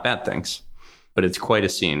things and not bad things. But it's quite a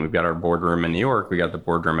scene. We've got our boardroom in New York. We got the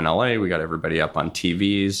boardroom in LA. We got everybody up on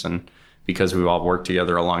TVs. And because we've all worked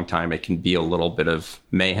together a long time, it can be a little bit of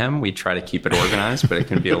mayhem. We try to keep it organized, but it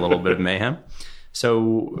can be a little bit of mayhem.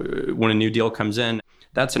 So when a new deal comes in,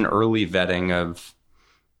 that's an early vetting of,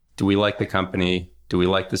 do we like the company? Do we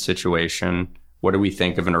like the situation? What do we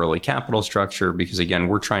think of an early capital structure? Because again,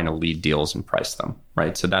 we're trying to lead deals and price them,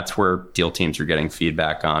 right? So that's where deal teams are getting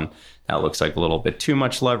feedback on. That looks like a little bit too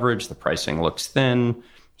much leverage. The pricing looks thin.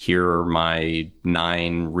 Here are my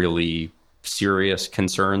 9 really serious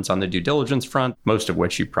concerns on the due diligence front, most of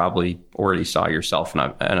which you probably already saw yourself and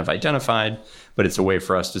have identified. But it's a way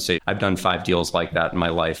for us to say, I've done 5 deals like that in my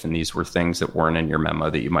life, and these were things that weren't in your memo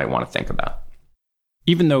that you might want to think about.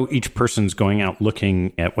 Even though each person's going out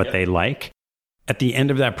looking at what they like, at the end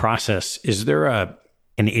of that process, is there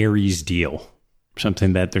an Aries deal?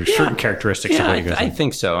 Something that there's certain characteristics of what you guys I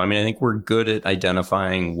think so. I mean, I think we're good at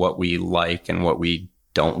identifying what we like and what we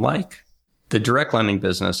don't like. The direct lending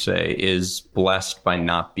business today is blessed by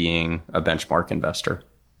not being a benchmark investor.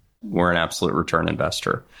 We're an absolute return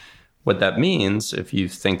investor. What that means, if you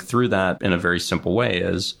think through that in a very simple way,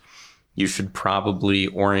 is you should probably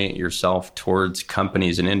orient yourself towards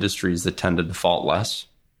companies and industries that tend to default less.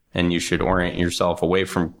 And you should orient yourself away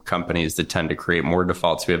from companies that tend to create more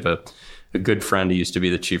defaults. We have a good friend who used to be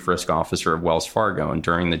the chief risk officer of Wells Fargo. And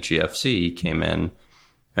during the GFC, he came in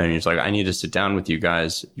and he's like, I need to sit down with you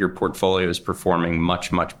guys. Your portfolio is performing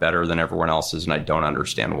much, much better than everyone else's, and I don't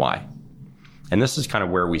understand why. And this is kind of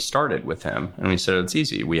where we started with him. And we said, it's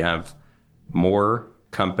easy. We have more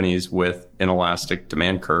companies with inelastic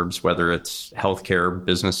demand curves, whether it's healthcare,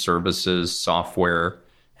 business services, software,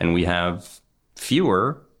 and we have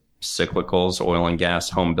fewer cyclicals, oil and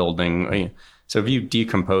gas, home building. So if you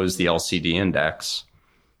decompose the LCD index,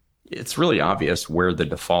 it's really obvious where the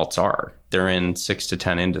defaults are. They're in 6 to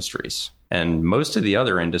 10 industries, and most of the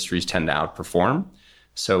other industries tend to outperform.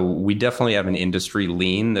 So we definitely have an industry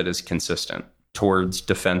lean that is consistent towards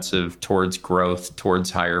defensive, towards growth,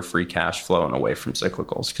 towards higher free cash flow, and away from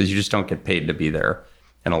cyclicals, because you just don't get paid to be there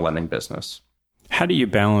in a lending business. How do you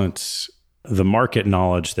balance the market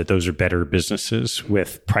knowledge that those are better businesses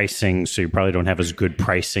with pricing? So you probably don't have as good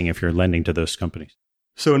pricing if you're lending to those companies.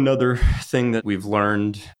 So another thing that we've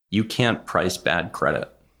learned, you can't price bad credit.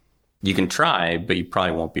 You can try, but you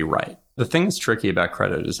probably won't be right. The thing that's tricky about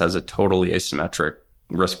credit is it has a totally asymmetric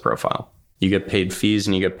risk profile. You get paid fees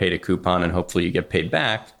and you get paid a coupon, and hopefully you get paid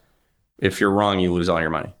back. If you're wrong, you lose all your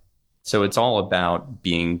money. So it's all about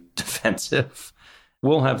being defensive.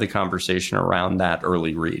 We'll have the conversation around that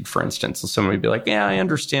early read, for instance. And somebody would be like, yeah, I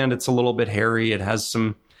understand it's a little bit hairy. It has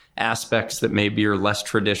some aspects that maybe are less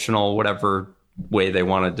traditional, whatever way they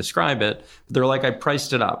want to describe it. But they're like, I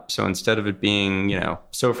priced it up. So instead of it being,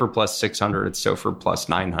 SOFR plus 600, it's SOFR plus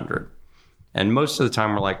 900. And most of the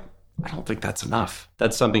time we're like, I don't think that's enough.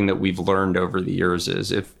 That's something that we've learned over the years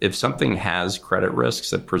is if something has credit risks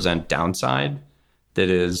that present downside that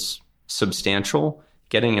is substantial,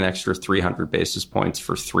 getting an extra 300 basis points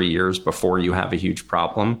for 3 years before you have a huge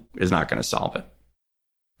problem is not going to solve it.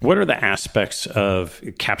 What are the aspects of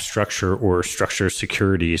cap structure or structured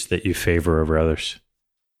securities that you favor over others?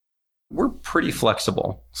 We're pretty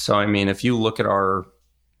flexible. So, if you look at our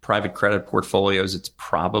private credit portfolios, it's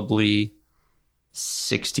probably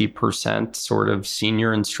 60% sort of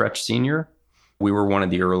senior and stretch senior. We were one of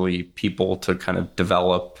the early people to kind of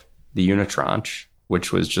develop the unitranche,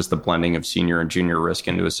 which was just the blending of senior and junior risk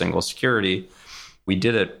into a single security. We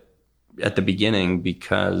did it at the beginning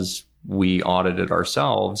because we audited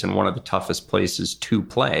ourselves, and one of the toughest places to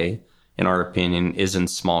play, in our opinion, is in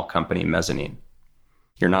small company mezzanine.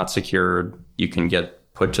 You're not secured. You can get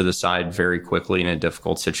put to the side very quickly in a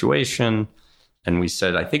difficult situation. And we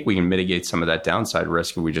said, I think we can mitigate some of that downside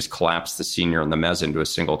risk if we just collapse the senior and the mezz into a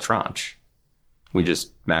single tranche. We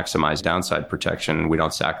just maximize downside protection. We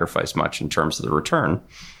don't sacrifice much in terms of the return,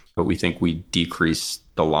 but we think we decrease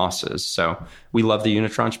the losses. So we love the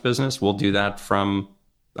unitranche business. We'll do that from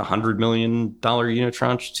 $100 million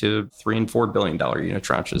unitranche to $3 and $4 billion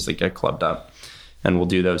unitranches that get clubbed up. And we'll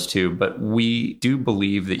do those too. But we do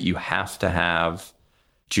believe that you have to have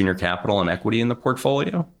junior capital and equity in the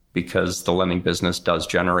portfolio because the lending business does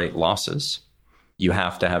generate losses. You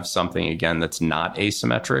have to have something, again, that's not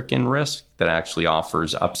asymmetric in risk, that actually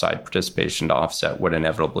offers upside participation to offset what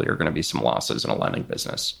inevitably are going to be some losses in a lending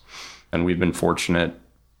business. And we've been fortunate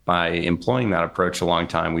by employing that approach a long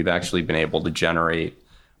time. We've actually been able to generate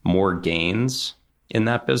more gains in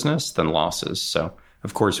that business than losses. So,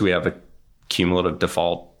 of course, we have a cumulative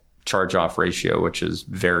default charge-off ratio, which is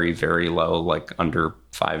very, very low, like under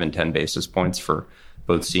 5 and 10 basis points for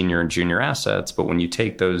both senior and junior assets. But when you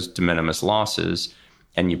take those de minimis losses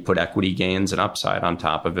and you put equity gains and upside on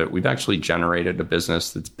top of it, we've actually generated a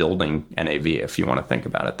business that's building NAV, if you want to think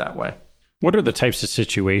about it that way. What are the types of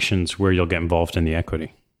situations where you'll get involved in the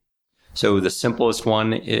equity? So the simplest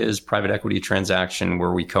one is private equity transaction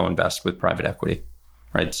where we co-invest with private equity,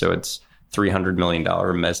 right? So it's $300 million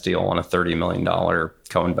mezz deal on a $30 million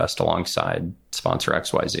co-invest alongside sponsor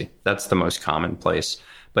XYZ. That's the most common place.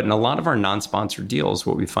 But in a lot of our non-sponsored deals,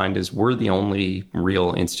 what we find is we're the only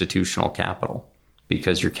real institutional capital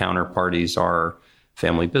because your counterparties are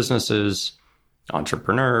family businesses,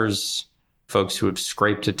 entrepreneurs, folks who have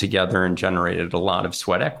scraped it together and generated a lot of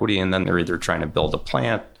sweat equity. And then they're either trying to build a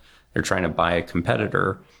plant, they're trying to buy a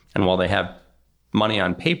competitor. And while they have money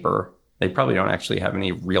on paper, they probably don't actually have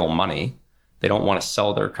any real money. They don't want to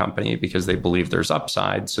sell their company because they believe there's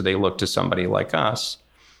upside. So they look to somebody like us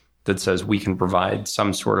that says we can provide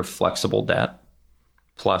some sort of flexible debt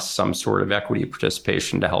plus some sort of equity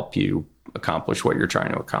participation to help you accomplish what you're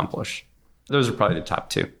trying to accomplish. Those are probably the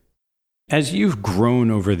top two. As you've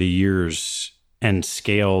grown over the years and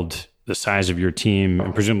scaled the size of your team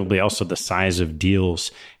and presumably also the size of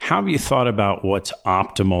deals, how have you thought about what's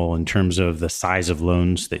optimal in terms of the size of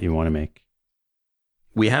loans that you want to make?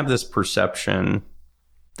 We have this perception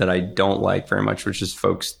that I don't like very much, which is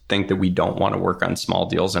folks think that we don't want to work on small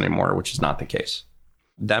deals anymore, which is not the case.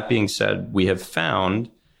 That being said, we have found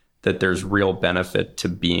that there's real benefit to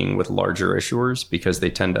being with larger issuers because they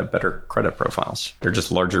tend to have better credit profiles. They're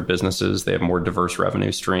just larger businesses. They have more diverse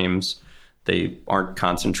revenue streams. They aren't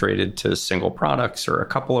concentrated to single products or a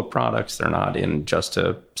couple of products. They're not in just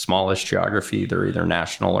a smallish geography. They're either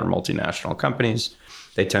national or multinational companies.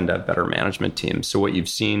 They tend to have better management teams. So what you've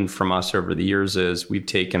seen from us over the years is we've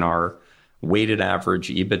taken our weighted average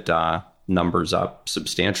EBITDA numbers up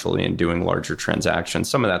substantially in doing larger transactions.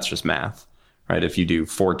 Some of that's just math, right? If you do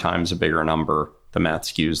 4 times a bigger number, the math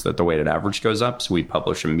skews that the weighted average goes up. So we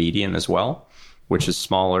publish a median as well, which is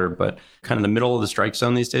smaller, but kind of the middle of the strike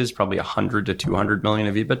zone these days, probably 100 to 200 million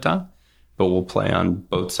of EBITDA, but we'll play on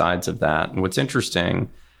both sides of that. And what's interesting,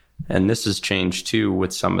 and this has changed too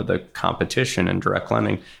with some of the competition in direct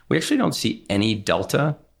lending, we actually don't see any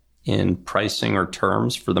delta in pricing or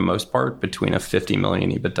terms for the most part between a 50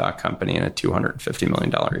 million EBITDA company and a $250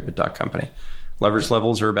 million EBITDA company. Leverage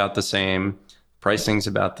levels are about the same, pricing's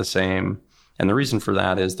about the same. And the reason for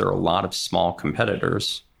that is there are a lot of small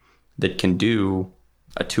competitors that can do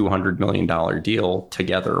a $200 million deal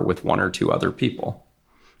together with 1 or 2 other people.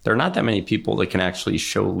 There are not that many people that can actually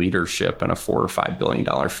show leadership in a $4 or $5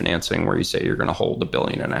 billion financing where you say you're going to hold $1.5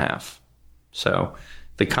 billion. So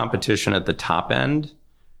the competition at the top end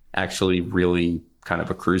actually really kind of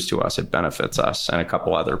accrues to us. It benefits us and a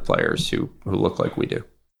couple other players who look like we do.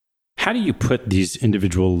 How do you put these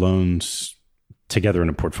individual loans together in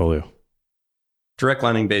a portfolio? Direct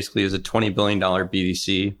lending basically is a $20 billion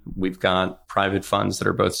BDC. We've got private funds that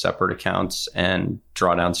are both separate accounts and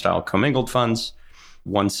drawdown style commingled funds.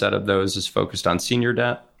 One set of those is focused on senior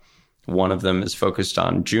debt. One of them is focused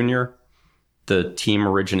on junior. The team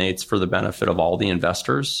originates for the benefit of all the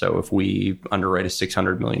investors. So if we underwrite a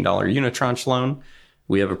 $600 million unitranche loan,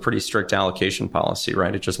 we have a pretty strict allocation policy,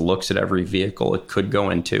 right? It just looks at every vehicle it could go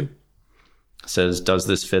into, says, does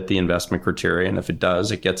this fit the investment criteria? And if it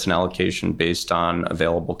does, it gets an allocation based on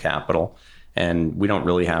available capital. And we don't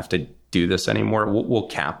really have to do this anymore. We'll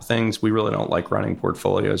cap things. We really don't like running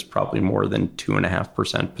portfolios probably more than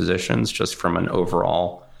 2.5% positions just from an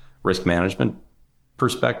overall risk management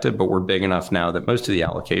perspective. But we're big enough now that most of the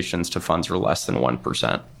allocations to funds are less than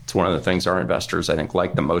 1%. It's one of the things our investors, I think,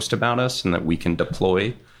 like the most about us and that we can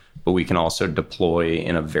deploy but we can also deploy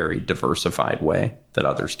in a very diversified way that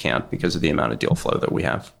others can't because of the amount of deal flow that we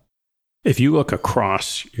have. If you look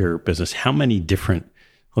across your business, how many different,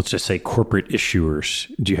 let's just say, corporate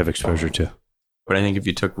issuers do you have exposure to? But I think if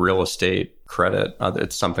you took real estate credit,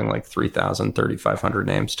 it's something like 3,000, 3,500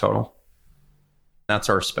 names total. That's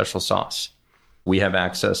our special sauce. We have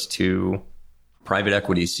access to private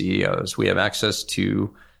equity CEOs. We have access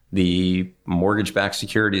to the mortgage-backed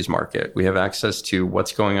securities market. We have access to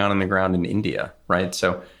what's going on the ground in India, right?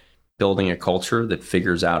 So building a culture that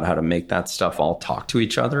figures out how to make that stuff all talk to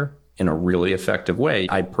each other in a really effective way.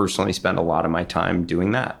 I personally spend a lot of my time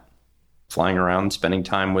doing that, flying around, spending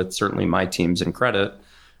time with certainly my teams in credit,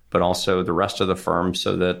 but also the rest of the firm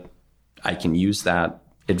so that I can use that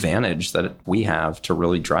advantage that we have to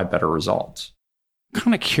really drive better results.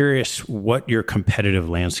 Kind of curious what your competitive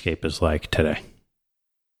landscape is like today.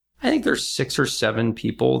 I think there's 6 or 7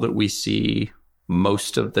 people that we see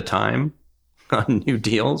most of the time on new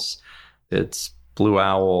deals. It's Blue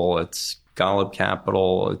Owl, it's Golub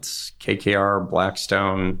Capital, it's KKR,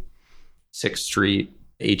 Blackstone, Sixth Street,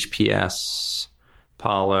 HPS,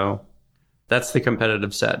 Apollo. That's the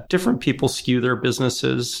competitive set. Different people skew their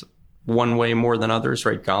businesses one way more than others,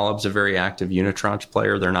 right? Golub's a very active unitranche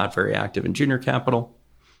player. They're not very active in junior capital.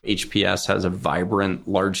 HPS has a vibrant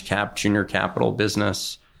large cap junior capital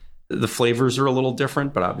business. The flavors are a little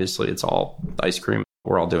different, but obviously it's all ice cream.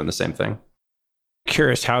 We're all doing the same thing.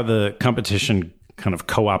 Curious how the competition kind of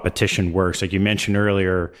co-opetition works. Like you mentioned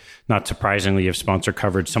earlier, not surprisingly, you have sponsor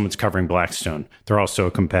coverage. Someone's covering Blackstone. They're also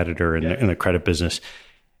a competitor in the credit business.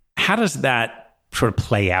 How does that sort of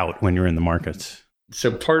play out when you're in the markets? So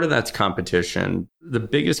part of that's competition. The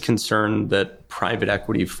biggest concern that private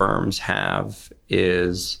equity firms have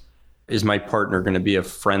is my partner going to be a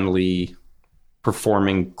friendly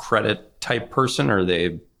performing credit type person, or are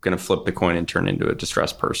they going to flip the coin and turn into a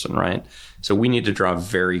distressed person, right? So we need to draw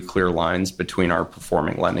very clear lines between our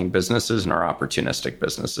performing lending businesses and our opportunistic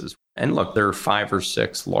businesses. And look, there are 5 or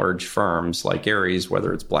 6 large firms like Ares,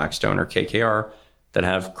 whether it's Blackstone or KKR, that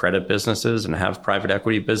have credit businesses and have private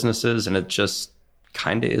equity businesses, and it just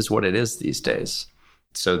kind of is what it is these days.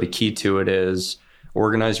 So the key to it is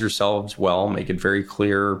organize yourselves well, make it very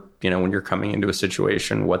clear, when you're coming into a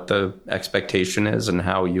situation, what the expectation is and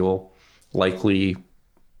how you'll likely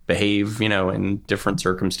behave, in different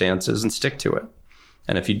circumstances, and stick to it.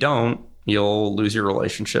 And if you don't, you'll lose your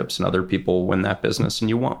relationships and other people win that business and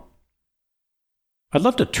you won't. I'd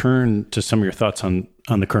love to turn to some of your thoughts on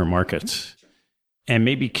the current markets and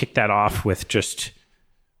maybe kick that off with just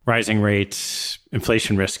rising rates,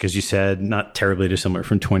 inflation risk, as you said, not terribly dissimilar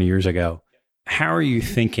from 20 years ago. How are you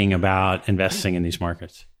thinking about investing in these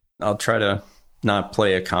markets? I'll try to not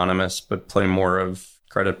play economist, but play more of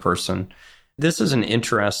credit person. This is an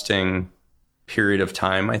interesting period of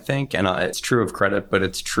time, I think. And it's true of credit, but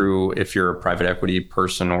it's true if you're a private equity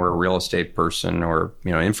person or a real estate person or,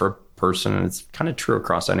 infra person. And it's kind of true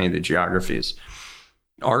across any of the geographies.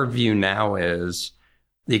 Our view now is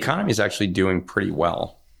the economy is actually doing pretty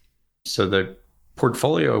well. So the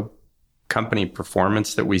portfolio company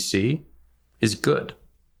performance that we see is good.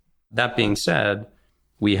 That being said,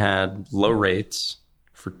 we had low rates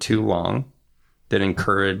for too long that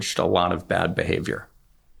encouraged a lot of bad behavior.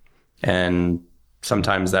 And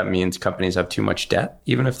sometimes that means companies have too much debt,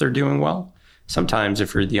 even if they're doing well. Sometimes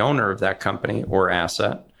if you're the owner of that company or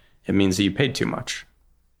asset, it means that you paid too much.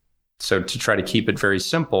 So to try to keep it very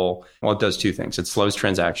simple, well, it does 2 things. It slows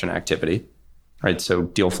transaction activity, right? So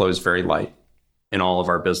deal flow is very light in all of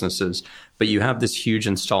our businesses. But you have this huge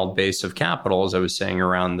installed base of capital, as I was saying,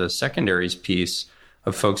 around the secondaries piece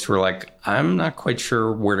of folks who are like, I'm not quite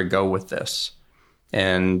sure where to go with this.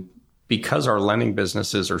 And because our lending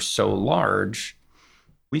businesses are so large,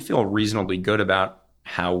 we feel reasonably good about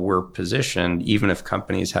how we're positioned, even if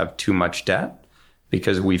companies have too much debt,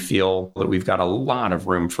 because we feel that we've got a lot of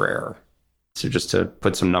room for error. So just to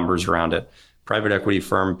put some numbers around it, private equity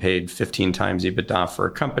firm paid 15 times EBITDA for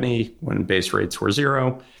a company when base rates were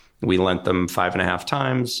 0. We lent them 5.5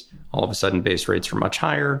 times. All of a sudden, base rates are much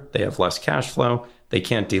higher. They have less cash flow. They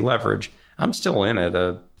can't deleverage. I'm still in at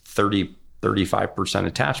a 35%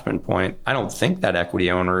 attachment point. I don't think that equity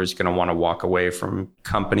owner is going to want to walk away from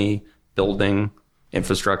company, building,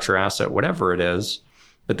 infrastructure asset, whatever it is.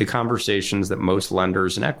 But the conversations that most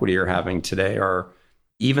lenders in equity are having today are,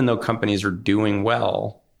 even though companies are doing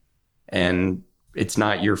well and it's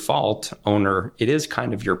not your fault, owner, it is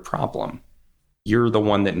kind of your problem. You're the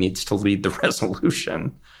one that needs to lead the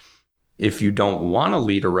resolution. If you don't want to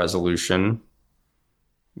lead a resolution,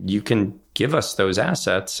 you can give us those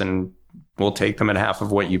assets and we'll take them at half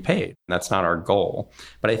of what you paid. That's not our goal.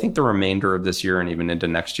 But I think the remainder of this year and even into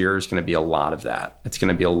next year is going to be a lot of that. It's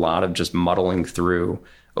going to be a lot of just muddling through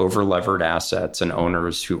over-levered assets and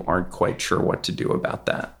owners who aren't quite sure what to do about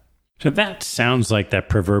that. So that sounds like that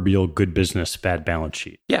proverbial good business, bad balance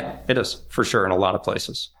sheet. Yeah, it is, for sure, in a lot of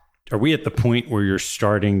places. Are we at the point where you're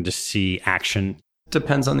starting to see action?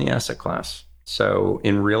 Depends on the asset class. So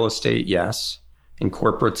in real estate, yes. In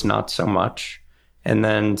corporates, not so much. And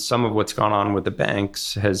then some of what's gone on with the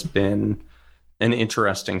banks has been an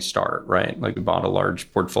interesting start, right? Like we bought a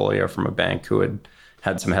large portfolio from a bank who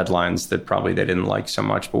had some headlines that probably they didn't like so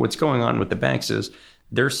much. But what's going on with the banks is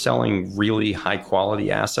they're selling really high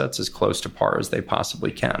quality assets as close to par as they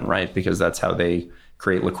possibly can, right? Because that's how they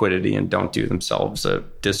create liquidity and don't do themselves a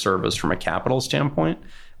disservice from a capital standpoint.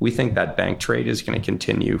 We think that bank trade is going to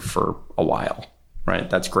continue for a while, right?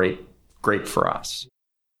 That's great for us.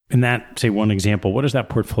 In that, say, one example, what does that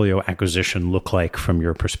portfolio acquisition look like from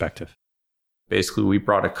your perspective? Basically, we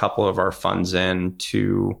brought a couple of our funds in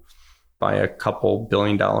to buy a couple $1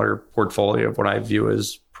 billion portfolio of what I view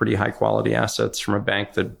as pretty high quality assets from a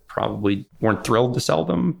bank that probably weren't thrilled to sell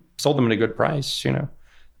them, sold them at a good price.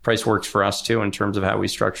 Price works for us too in terms of how we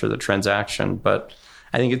structure the transaction. But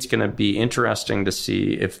I think it's going to be interesting to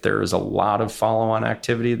see if there is a lot of follow-on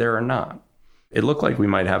activity there or not. It looked like we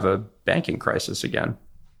might have a banking crisis again.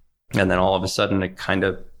 And then all of a sudden it kind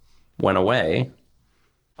of went away.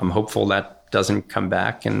 I'm hopeful that doesn't come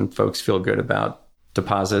back and folks feel good about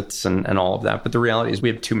deposits and all of that. But the reality is we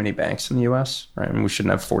have too many banks in the US, right? And we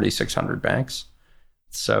shouldn't have 4,600 banks.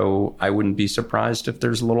 So I wouldn't be surprised if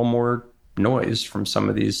there's a little more noise from some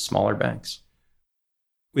of these smaller banks.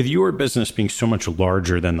 With your business being so much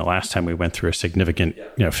larger than the last time we went through a significant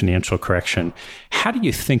financial correction, how do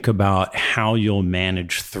you think about how you'll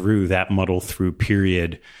manage through that muddle through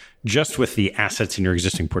period just with the assets in your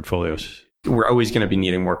existing portfolios? We're always going to be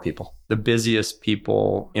needing more people. The busiest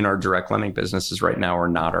people in our direct lending businesses right now are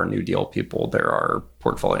not our new deal people. They're our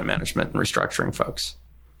portfolio management and restructuring folks,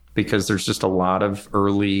 because there's just a lot of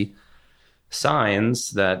early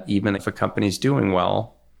signs that even if a company's doing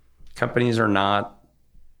well, companies are not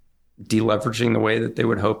deleveraging the way that they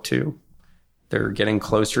would hope to. They're getting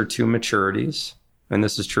closer to maturities. And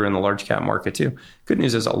this is true in the large cap market too. Good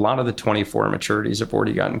news is a lot of the 24 maturities have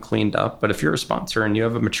already gotten cleaned up. But if you're a sponsor and you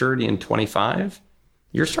have a maturity in 25,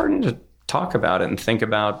 you're starting to talk about it and think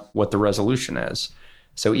about what the resolution is.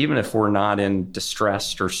 So even if we're not in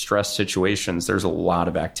distressed or stressed situations, there's a lot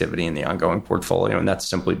of activity in the ongoing portfolio. And that's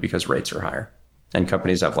simply because rates are higher and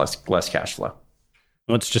companies have less cash flow.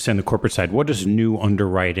 Let's just say on the corporate side, what does new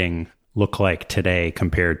underwriting look like today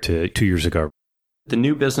compared to 2 years ago? The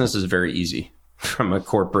new business is very easy from a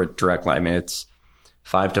corporate direct line. I mean, it's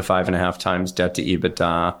 5 to 5.5 times debt to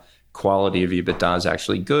EBITDA. Quality of EBITDA is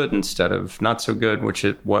actually good instead of not so good, which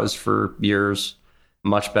it was for years.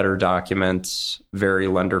 Much better documents, very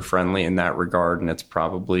lender friendly in that regard. And it's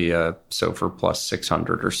probably a SOFR plus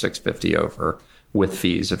 600 or 650 over with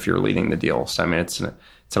fees if you're leading the deal. So, I mean, it's an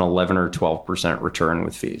 11 or 12% return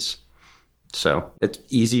with fees. So it's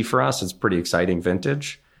easy for us. It's pretty exciting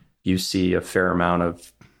vintage. You see a fair amount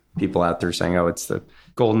of people out there saying, oh, it's the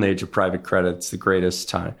golden age of private credit. It's the greatest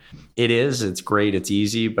time. It is. It's great. It's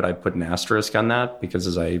easy. But I put an asterisk on that because,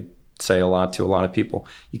 as I say a lot to a lot of people,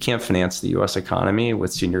 you can't finance the U.S. economy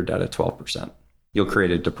with senior debt at 12%. You'll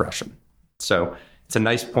create a depression. So it's a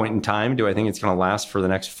nice point in time. Do I think it's going to last for the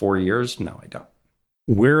next 4 years? No, I don't.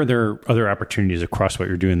 Where are there other opportunities across what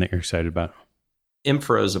you're doing that you're excited about?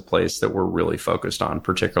 Infra is a place that we're really focused on,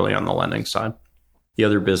 particularly on the lending side. The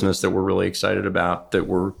other business that we're really excited about that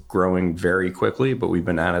we're growing very quickly, but we've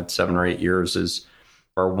been at it 7 or 8 years, is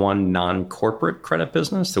our one non-corporate credit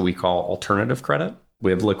business that we call alternative credit.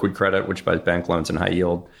 We have liquid credit, which buys bank loans and high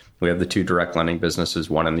yield. We have the 2 direct lending businesses,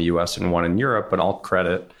 one in the US and one in Europe. But alt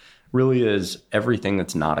credit really is everything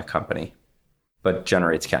that's not a company, but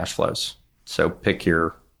generates cash flows. So pick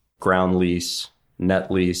your ground lease, net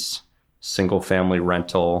lease, single family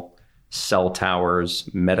rental, cell towers,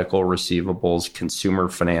 medical receivables, consumer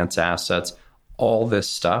finance assets. All this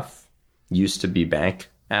stuff used to be bank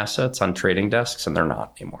assets on trading desks, and they're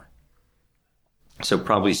not anymore. So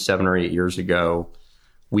probably 7 or 8 years ago,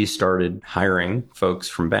 we started hiring folks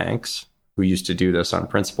from banks who used to do this on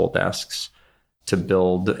principal desks to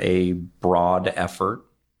build a broad effort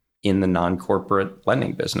in the non-corporate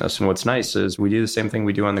lending business. And what's nice is we do the same thing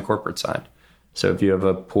we do on the corporate side. So if you have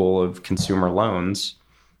a pool of consumer loans,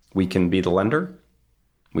 we can be the lender,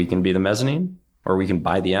 we can be the mezzanine, or we can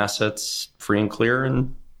buy the assets free and clear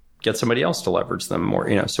and get somebody else to leverage them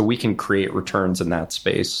more. So we can create returns in that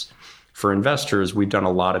space For investors, we've done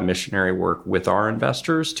a lot of missionary work with our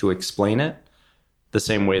investors to explain it the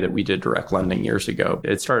same way that we did direct lending years ago.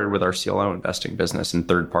 It started with our CLO investing business and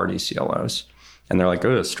third-party CLOs. And they're like,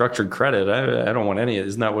 oh, structured credit, I don't want any.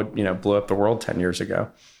 Isn't that what blew up the world 10 years ago?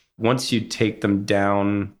 Once you take them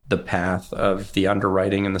down the path of the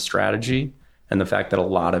underwriting and the strategy, and the fact that a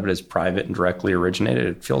lot of it is private and directly originated,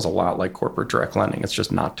 it feels a lot like corporate direct lending. It's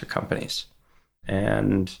just not to companies.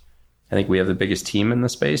 And I think we have the biggest team in the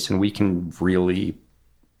space, and we can really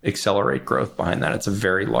accelerate growth behind that. It's a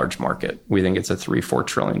very large market. We think it's a $3-4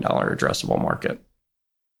 trillion addressable market.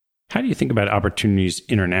 How do you think about opportunities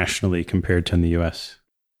internationally compared to in the US?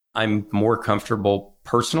 I'm more comfortable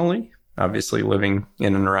personally, obviously living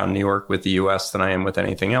in and around New York with the US than I am with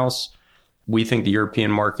anything else. We think the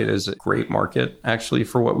European market is a great market actually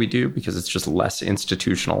for what we do because it's just less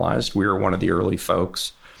institutionalized. We were one of the early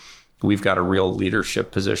folks. We've got a real leadership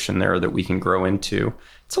position there that we can grow into.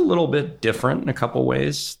 It's a little bit different in a couple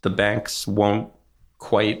ways. The banks won't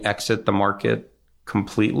quite exit the market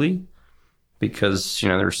completely because,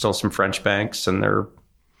 there's still some French banks and they're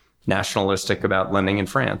nationalistic about lending in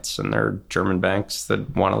France, and there are German banks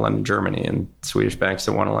that want to lend in Germany and Swedish banks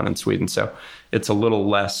that want to lend in Sweden. So it's a little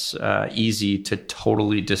less easy to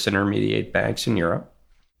totally disintermediate banks in Europe.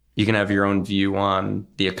 You can have your own view on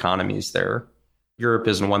the economies there. Europe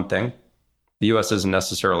isn't one thing. The US isn't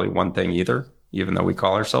necessarily one thing either, even though we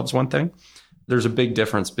call ourselves one thing. There's a big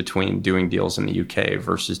difference between doing deals in the UK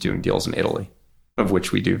versus doing deals in Italy, of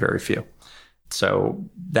which we do very few. So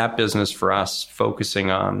that business for us,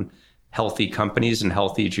 focusing on healthy companies and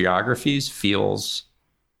healthy geographies, feels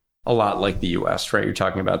a lot like the US, right? You're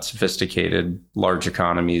talking about sophisticated, large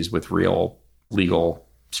economies with real legal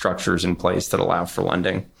structures in place that allow for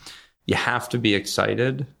lending. You have to be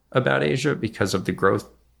excited about Asia because of the growth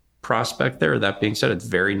prospect there. That being said, it's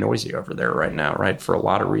very noisy over there right now, right? For a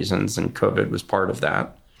lot of reasons, and COVID was part of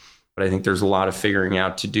that. But I think there's a lot of figuring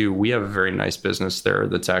out to do. We have a very nice business there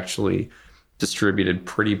that's actually distributed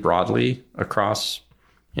pretty broadly across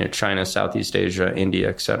China, Southeast Asia, India,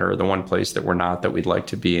 et cetera. The one place that we're not that we'd like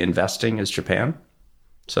to be investing is Japan.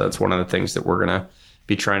 So that's one of the things that we're going to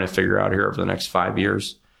be trying to figure out here over the next 5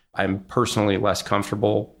 years. I'm personally less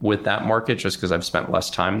comfortable with that market just because I've spent less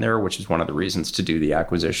time there, which is one of the reasons to do the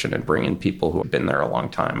acquisition and bring in people who have been there a long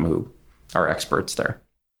time, who are experts there.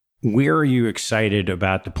 Where are you excited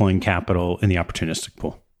about deploying capital in the opportunistic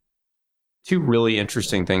pool? Two really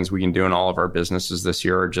interesting things we can do in all of our businesses this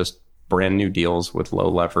year are just brand new deals with low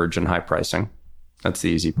leverage and high pricing. That's the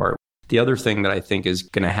easy part. The other thing that I think is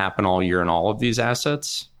going to happen all year in all of these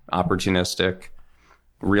assets, opportunistic,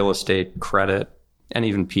 real estate, credit, and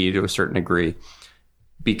even PE to a certain degree,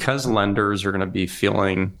 because lenders are going to be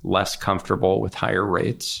feeling less comfortable with higher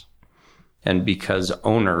rates, and because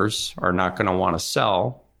owners are not going to want to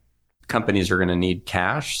sell, companies are going to need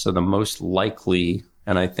cash. So the most likely,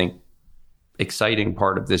 and I think exciting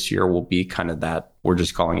part of this year will be kind of that, we're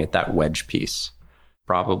just calling it that wedge piece.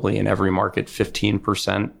 Probably in every market,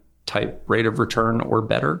 15% type rate of return or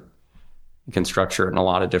better. You can structure it in a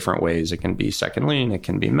lot of different ways. It can be second lien, it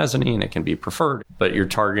can be mezzanine, it can be preferred, but you're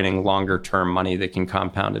targeting longer term money that can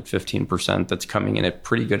compound at 15% that's coming in at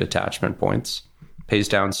pretty good attachment points, pays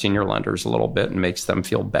down senior lenders a little bit and makes them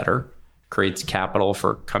feel better, creates capital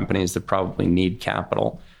for companies that probably need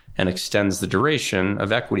capital, and extends the duration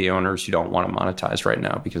of equity owners who don't want to monetize right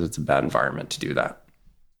now because it's a bad environment to do that.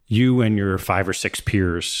 You and your 5 or 6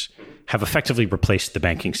 peers have effectively replaced the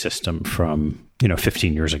banking system from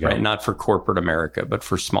 15 years ago. Right, not for corporate America, but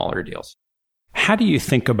for smaller deals. How do you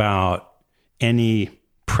think about any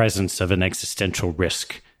presence of an existential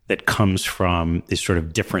risk that comes from these sort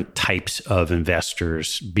of different types of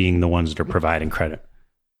investors being the ones that are providing credit?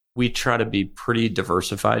 We try to be pretty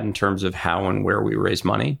diversified in terms of how and where we raise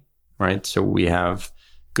money, right? So we have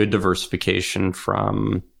good diversification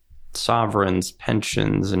from sovereigns,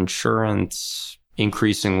 pensions, insurance,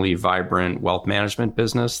 increasingly vibrant wealth management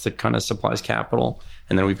business that kind of supplies capital.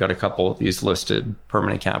 And then we've got a couple of these listed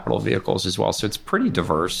permanent capital vehicles as well. So it's pretty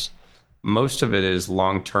diverse. Most of it is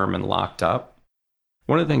long-term and locked up.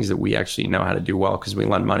 One of the things that we actually know how to do well because we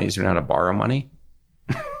lend money is we know how to borrow money,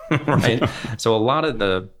 right? So a lot of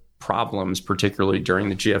the problems, particularly during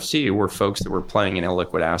the GFC, were folks that were playing in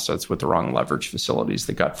illiquid assets with the wrong leverage facilities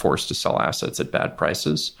that got forced to sell assets at bad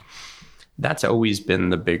prices. That's always been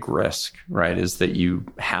the big risk, right? Is that you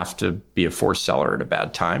have to be a forced seller at a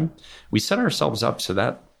bad time. We set ourselves up so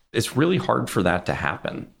that it's really hard for that to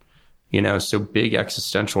happen. So big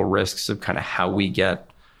existential risks of kind of how we get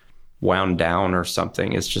wound down or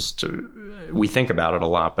something is just, we think about it a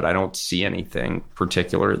lot, but I don't see anything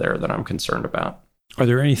particular there that I'm concerned about. Are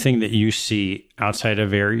there anything that you see outside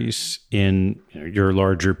of Ares in your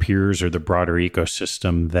larger peers or the broader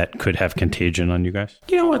ecosystem that could have contagion on you guys?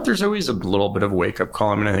 You know what? There's always a little bit of wake-up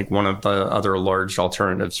call. I mean, I think one of the other large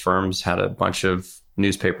alternatives firms had a bunch of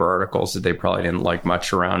newspaper articles that they probably didn't like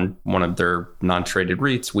much around one of their non-traded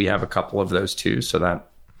REITs. We have a couple of those too, so that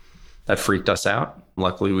freaked us out.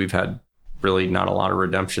 Luckily, we've had really not a lot of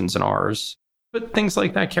redemptions in ours. But things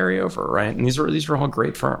like that carry over, right? And these are all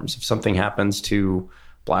great firms. If something happens to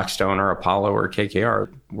Blackstone or Apollo or KKR,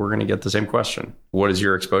 we're going to get the same question. What does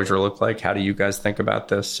your exposure look like? How do you guys think about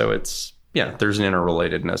this? So there's an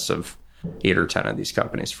interrelatedness of 8 or 10 of these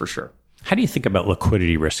companies for sure. How do you think about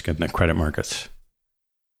liquidity risk in the credit markets?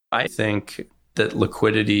 I think that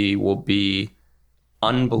liquidity will be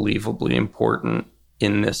unbelievably important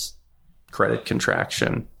in this credit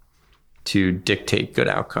contraction to dictate good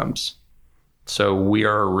outcomes. So we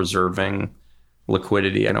are reserving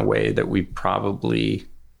liquidity in a way that we probably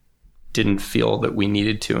didn't feel that we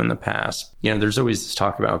needed to in the past. There's always this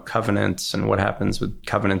talk about covenants and what happens with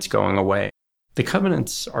covenants going away. The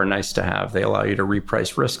covenants are nice to have. They allow you to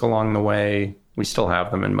reprice risk along the way. We still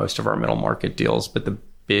have them in most of our middle market deals, but the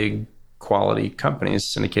big quality companies,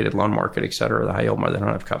 syndicated loan market, et cetera, the high yield market, they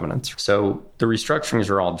don't have covenants. So the restructurings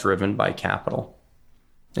are all driven by capital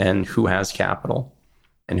and who has capital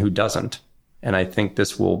and who doesn't. And I think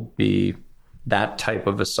this will be that type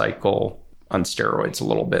of a cycle on steroids a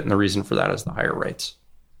little bit. And the reason for that is the higher rates.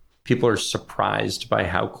 People are surprised by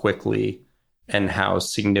how quickly and how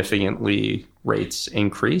significantly rates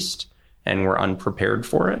increased, and we're unprepared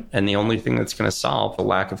for it. And the only thing that's going to solve the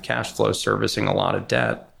lack of cash flow servicing a lot of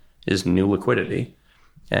debt is new liquidity.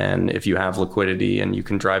 And if you have liquidity and you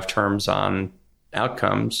can drive terms on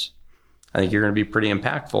outcomes, I think you're going to be pretty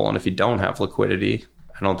impactful. And if you don't have liquidity,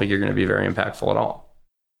 I don't think you're going to be very impactful at all.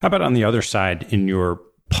 How about on the other side, in your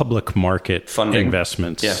public market funding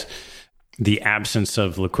investments, the absence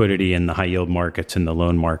of liquidity in the high yield markets and the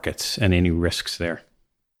loan markets and any risks there?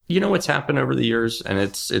 You know what's happened over the years, and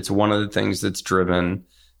it's one of the things that's driven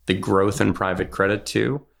the growth in private credit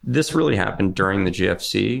too. This really happened during the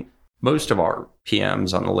GFC. Most of our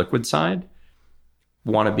PMs on the liquid side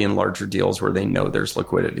want to be in larger deals where they know there's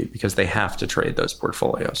liquidity because they have to trade those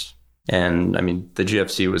portfolios. And I mean, the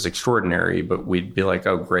GFC was extraordinary, but we'd be like,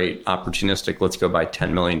 oh, great, opportunistic. Let's go buy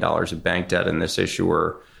 $10 million of bank debt in this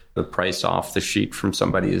issuer. The price off the sheet from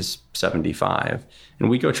somebody is 75. And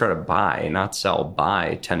we go try to buy, not sell,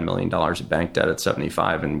 buy $10 million of bank debt at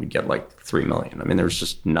 75, and we get like 3 million. I mean, there's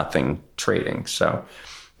just nothing trading. So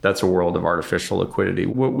that's a world of artificial liquidity.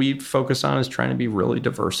 What we focus on is trying to be really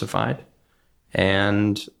diversified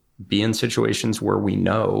and be in situations where we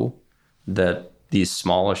know that these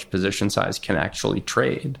smallish position size can actually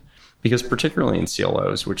trade. Because particularly in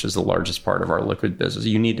CLOs, which is the largest part of our liquid business,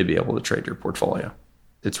 you need to be able to trade your portfolio.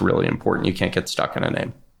 It's really important. You can't get stuck in a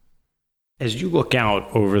name. As you look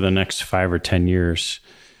out over the next 5 or 10 years,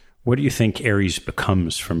 what do you think Ares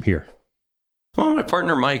becomes from here? Well, my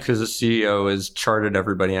partner, Mike, who's the CEO, has charted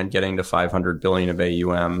everybody on getting to 500 billion of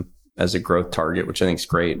AUM as a growth target, which I think is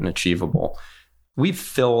great and achievable. We've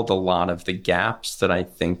filled a lot of the gaps that I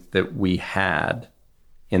think that we had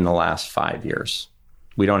in the last 5 years.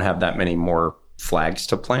 We don't have that many more flags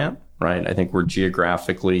to plant, right? I think we're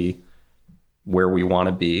geographically where we want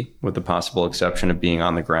to be, with the possible exception of being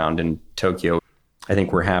on the ground in Tokyo. I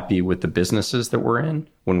think we're happy with the businesses that we're in.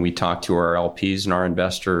 When we talk to our LPs and our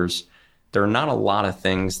investors, there are not a lot of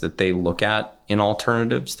things that they look at in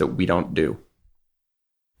alternatives that we don't do.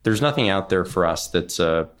 There's nothing out there for us that's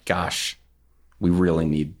gosh, we really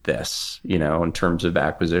need this, in terms of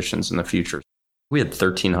acquisitions in the future. We had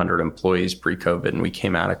 1,300 employees pre-COVID, and we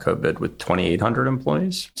came out of COVID with 2,800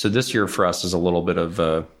 employees. So this year for us is a little bit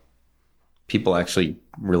of people actually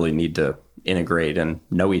really need to integrate and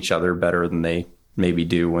know each other better than they maybe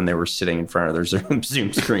do when they were sitting in front of their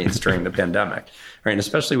Zoom screens during the pandemic, right? And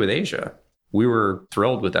especially with Asia. We were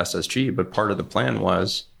thrilled with SSG, but part of the plan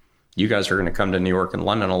was you guys are going to come to New York and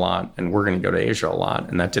London a lot, and we're going to go to Asia a lot.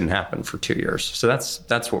 And that didn't happen for 2 years. So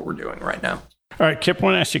that's what we're doing right now. All right, Kipp, I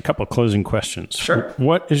want to ask you a couple of closing questions. Sure.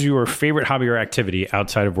 What is your favorite hobby or activity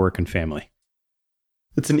outside of work and family?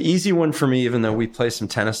 It's an easy one for me, even though we play some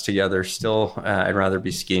tennis together. Still, I'd rather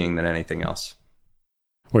be skiing than anything else.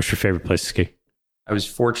 What's your favorite place to ski? I was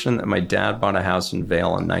fortunate that my dad bought a house in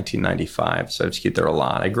Vail in 1995, so I've skied there a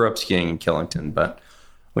lot. I grew up skiing in Killington, but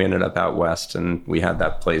we ended up out west, and we had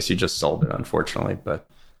that place. He just sold it, unfortunately, but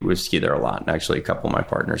we've skied there a lot. And actually, a couple of my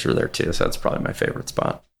partners are there too, so that's probably my favorite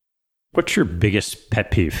spot. What's your biggest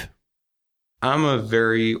pet peeve? I'm a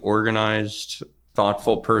very organized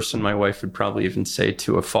thoughtful person. My wife would probably even say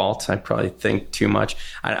to a fault. I probably think too much.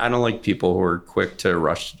 I don't like people who are quick to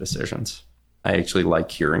rush to decisions. I actually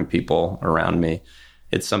like hearing people around me.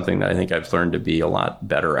 It's something that I think I've learned to be a lot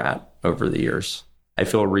better at over the years. I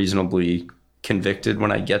feel reasonably convicted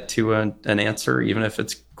when I get to an answer, even if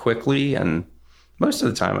it's quickly. And most of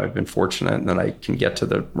the time I've been fortunate that I can get to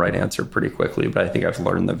the right answer pretty quickly. But I think I've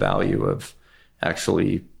learned the value of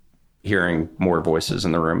actually hearing more voices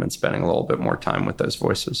in the room and spending a little bit more time with those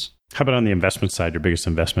voices. How about on the investment side, your biggest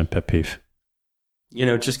investment pet peeve?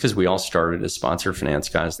 Just because we all started as sponsor finance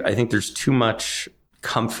guys, I think there's too much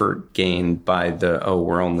comfort gained by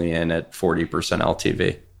we're only in at 40%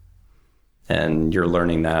 LTV. And you're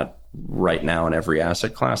learning that right now in every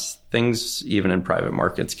asset class. Things, even in private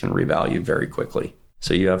markets, can revalue very quickly.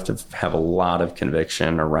 So you have to have a lot of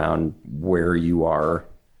conviction around where you are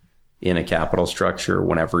in a capital structure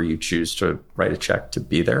whenever you choose to write a check to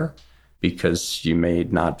be there, because you may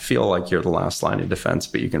not feel like you're the last line of defense,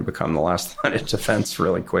 but you can become the last line of defense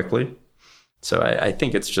really quickly. So I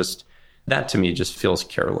think it's just, that to me just feels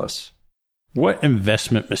careless. What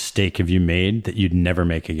investment mistake have you made that you'd never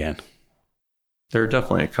make again? There are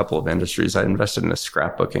definitely a couple of industries. I invested in a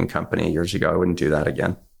scrapbooking company years ago. I wouldn't do that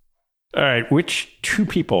again. All right. Which two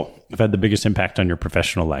people have had the biggest impact on your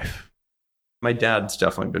professional life? My dad's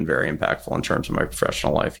definitely been very impactful in terms of my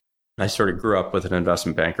professional life. I sort of grew up with an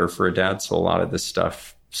investment banker for a dad, so a lot of this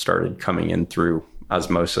stuff started coming in through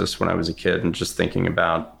osmosis when I was a kid and just thinking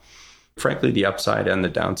about, frankly, the upside and the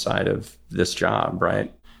downside of this job,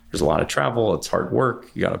 right? There's a lot of travel. It's hard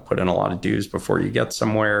work. You got to put in a lot of dues before you get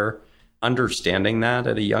somewhere. Understanding that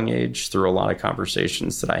at a young age through a lot of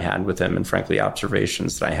conversations that I had with him and, frankly,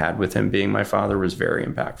 observations that I had with him being my father was very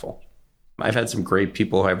impactful. I've had some great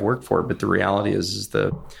people who I've worked for, but the reality is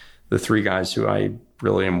the three guys who I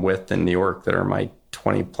really am with in New York that are my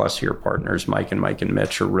 20 plus year partners, Mike and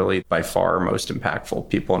Mitch, are really by far most impactful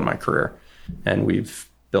people in my career. And we've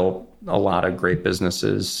built a lot of great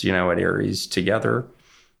businesses, at Ares together.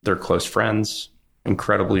 They're close friends,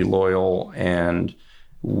 incredibly loyal, and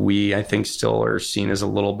we, I think, still are seen as a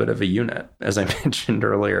little bit of a unit. As I mentioned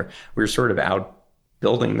earlier, we were sort of out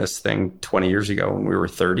building this thing 20 years ago when we were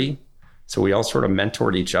 30. So we all sort of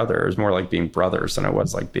mentored each other. It was more like being brothers than it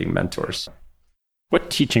was like being mentors. What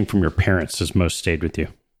teaching from your parents has most stayed with you?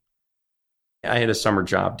 I had a summer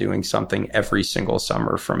job doing something every single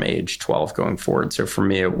summer from age 12 going forward. So for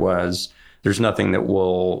me, it was, there's nothing that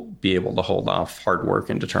will be able to hold off hard work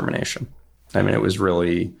and determination. I mean, it was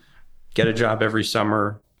really get a job every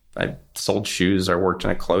summer. I sold shoes. I worked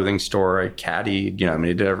in a clothing store. I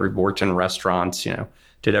caddied, worked in restaurants,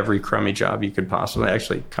 did every crummy job you could possibly,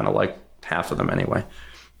 actually kind of like half of them anyway.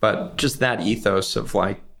 But just that ethos of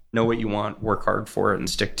know what you want, work hard for it, and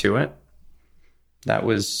stick to it. That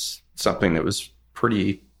was something that was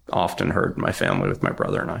pretty often heard in my family with my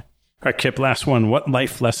brother and I. All right, Kipp, last one. What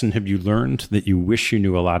life lesson have you learned that you wish you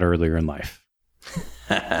knew a lot earlier in life?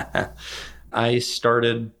 I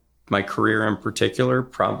started my career in particular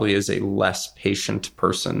probably as a less patient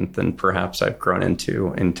person than perhaps I've grown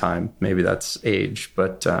into in time. Maybe that's age,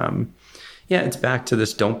 but it's back to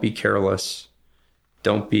this: don't be careless,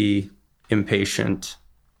 don't be impatient,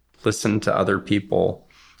 listen to other people.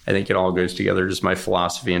 I think it all goes together. Just my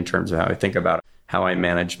philosophy in terms of how I think about how I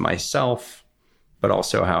manage myself, but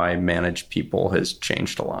also how I manage people has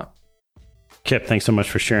changed a lot. Kipp, thanks so much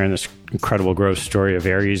for sharing this incredible growth story of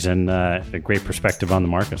Ares and a great perspective on the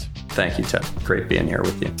markets. Thank you, Ted. Great being here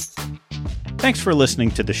with you. Thanks for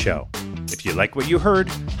listening to the show. If you like what you heard,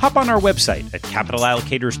 hop on our website at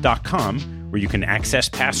capitalallocators.com, where you can access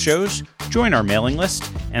past shows, join our mailing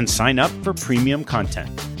list, and sign up for premium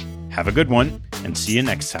content. Have a good one, and see you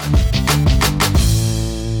next time.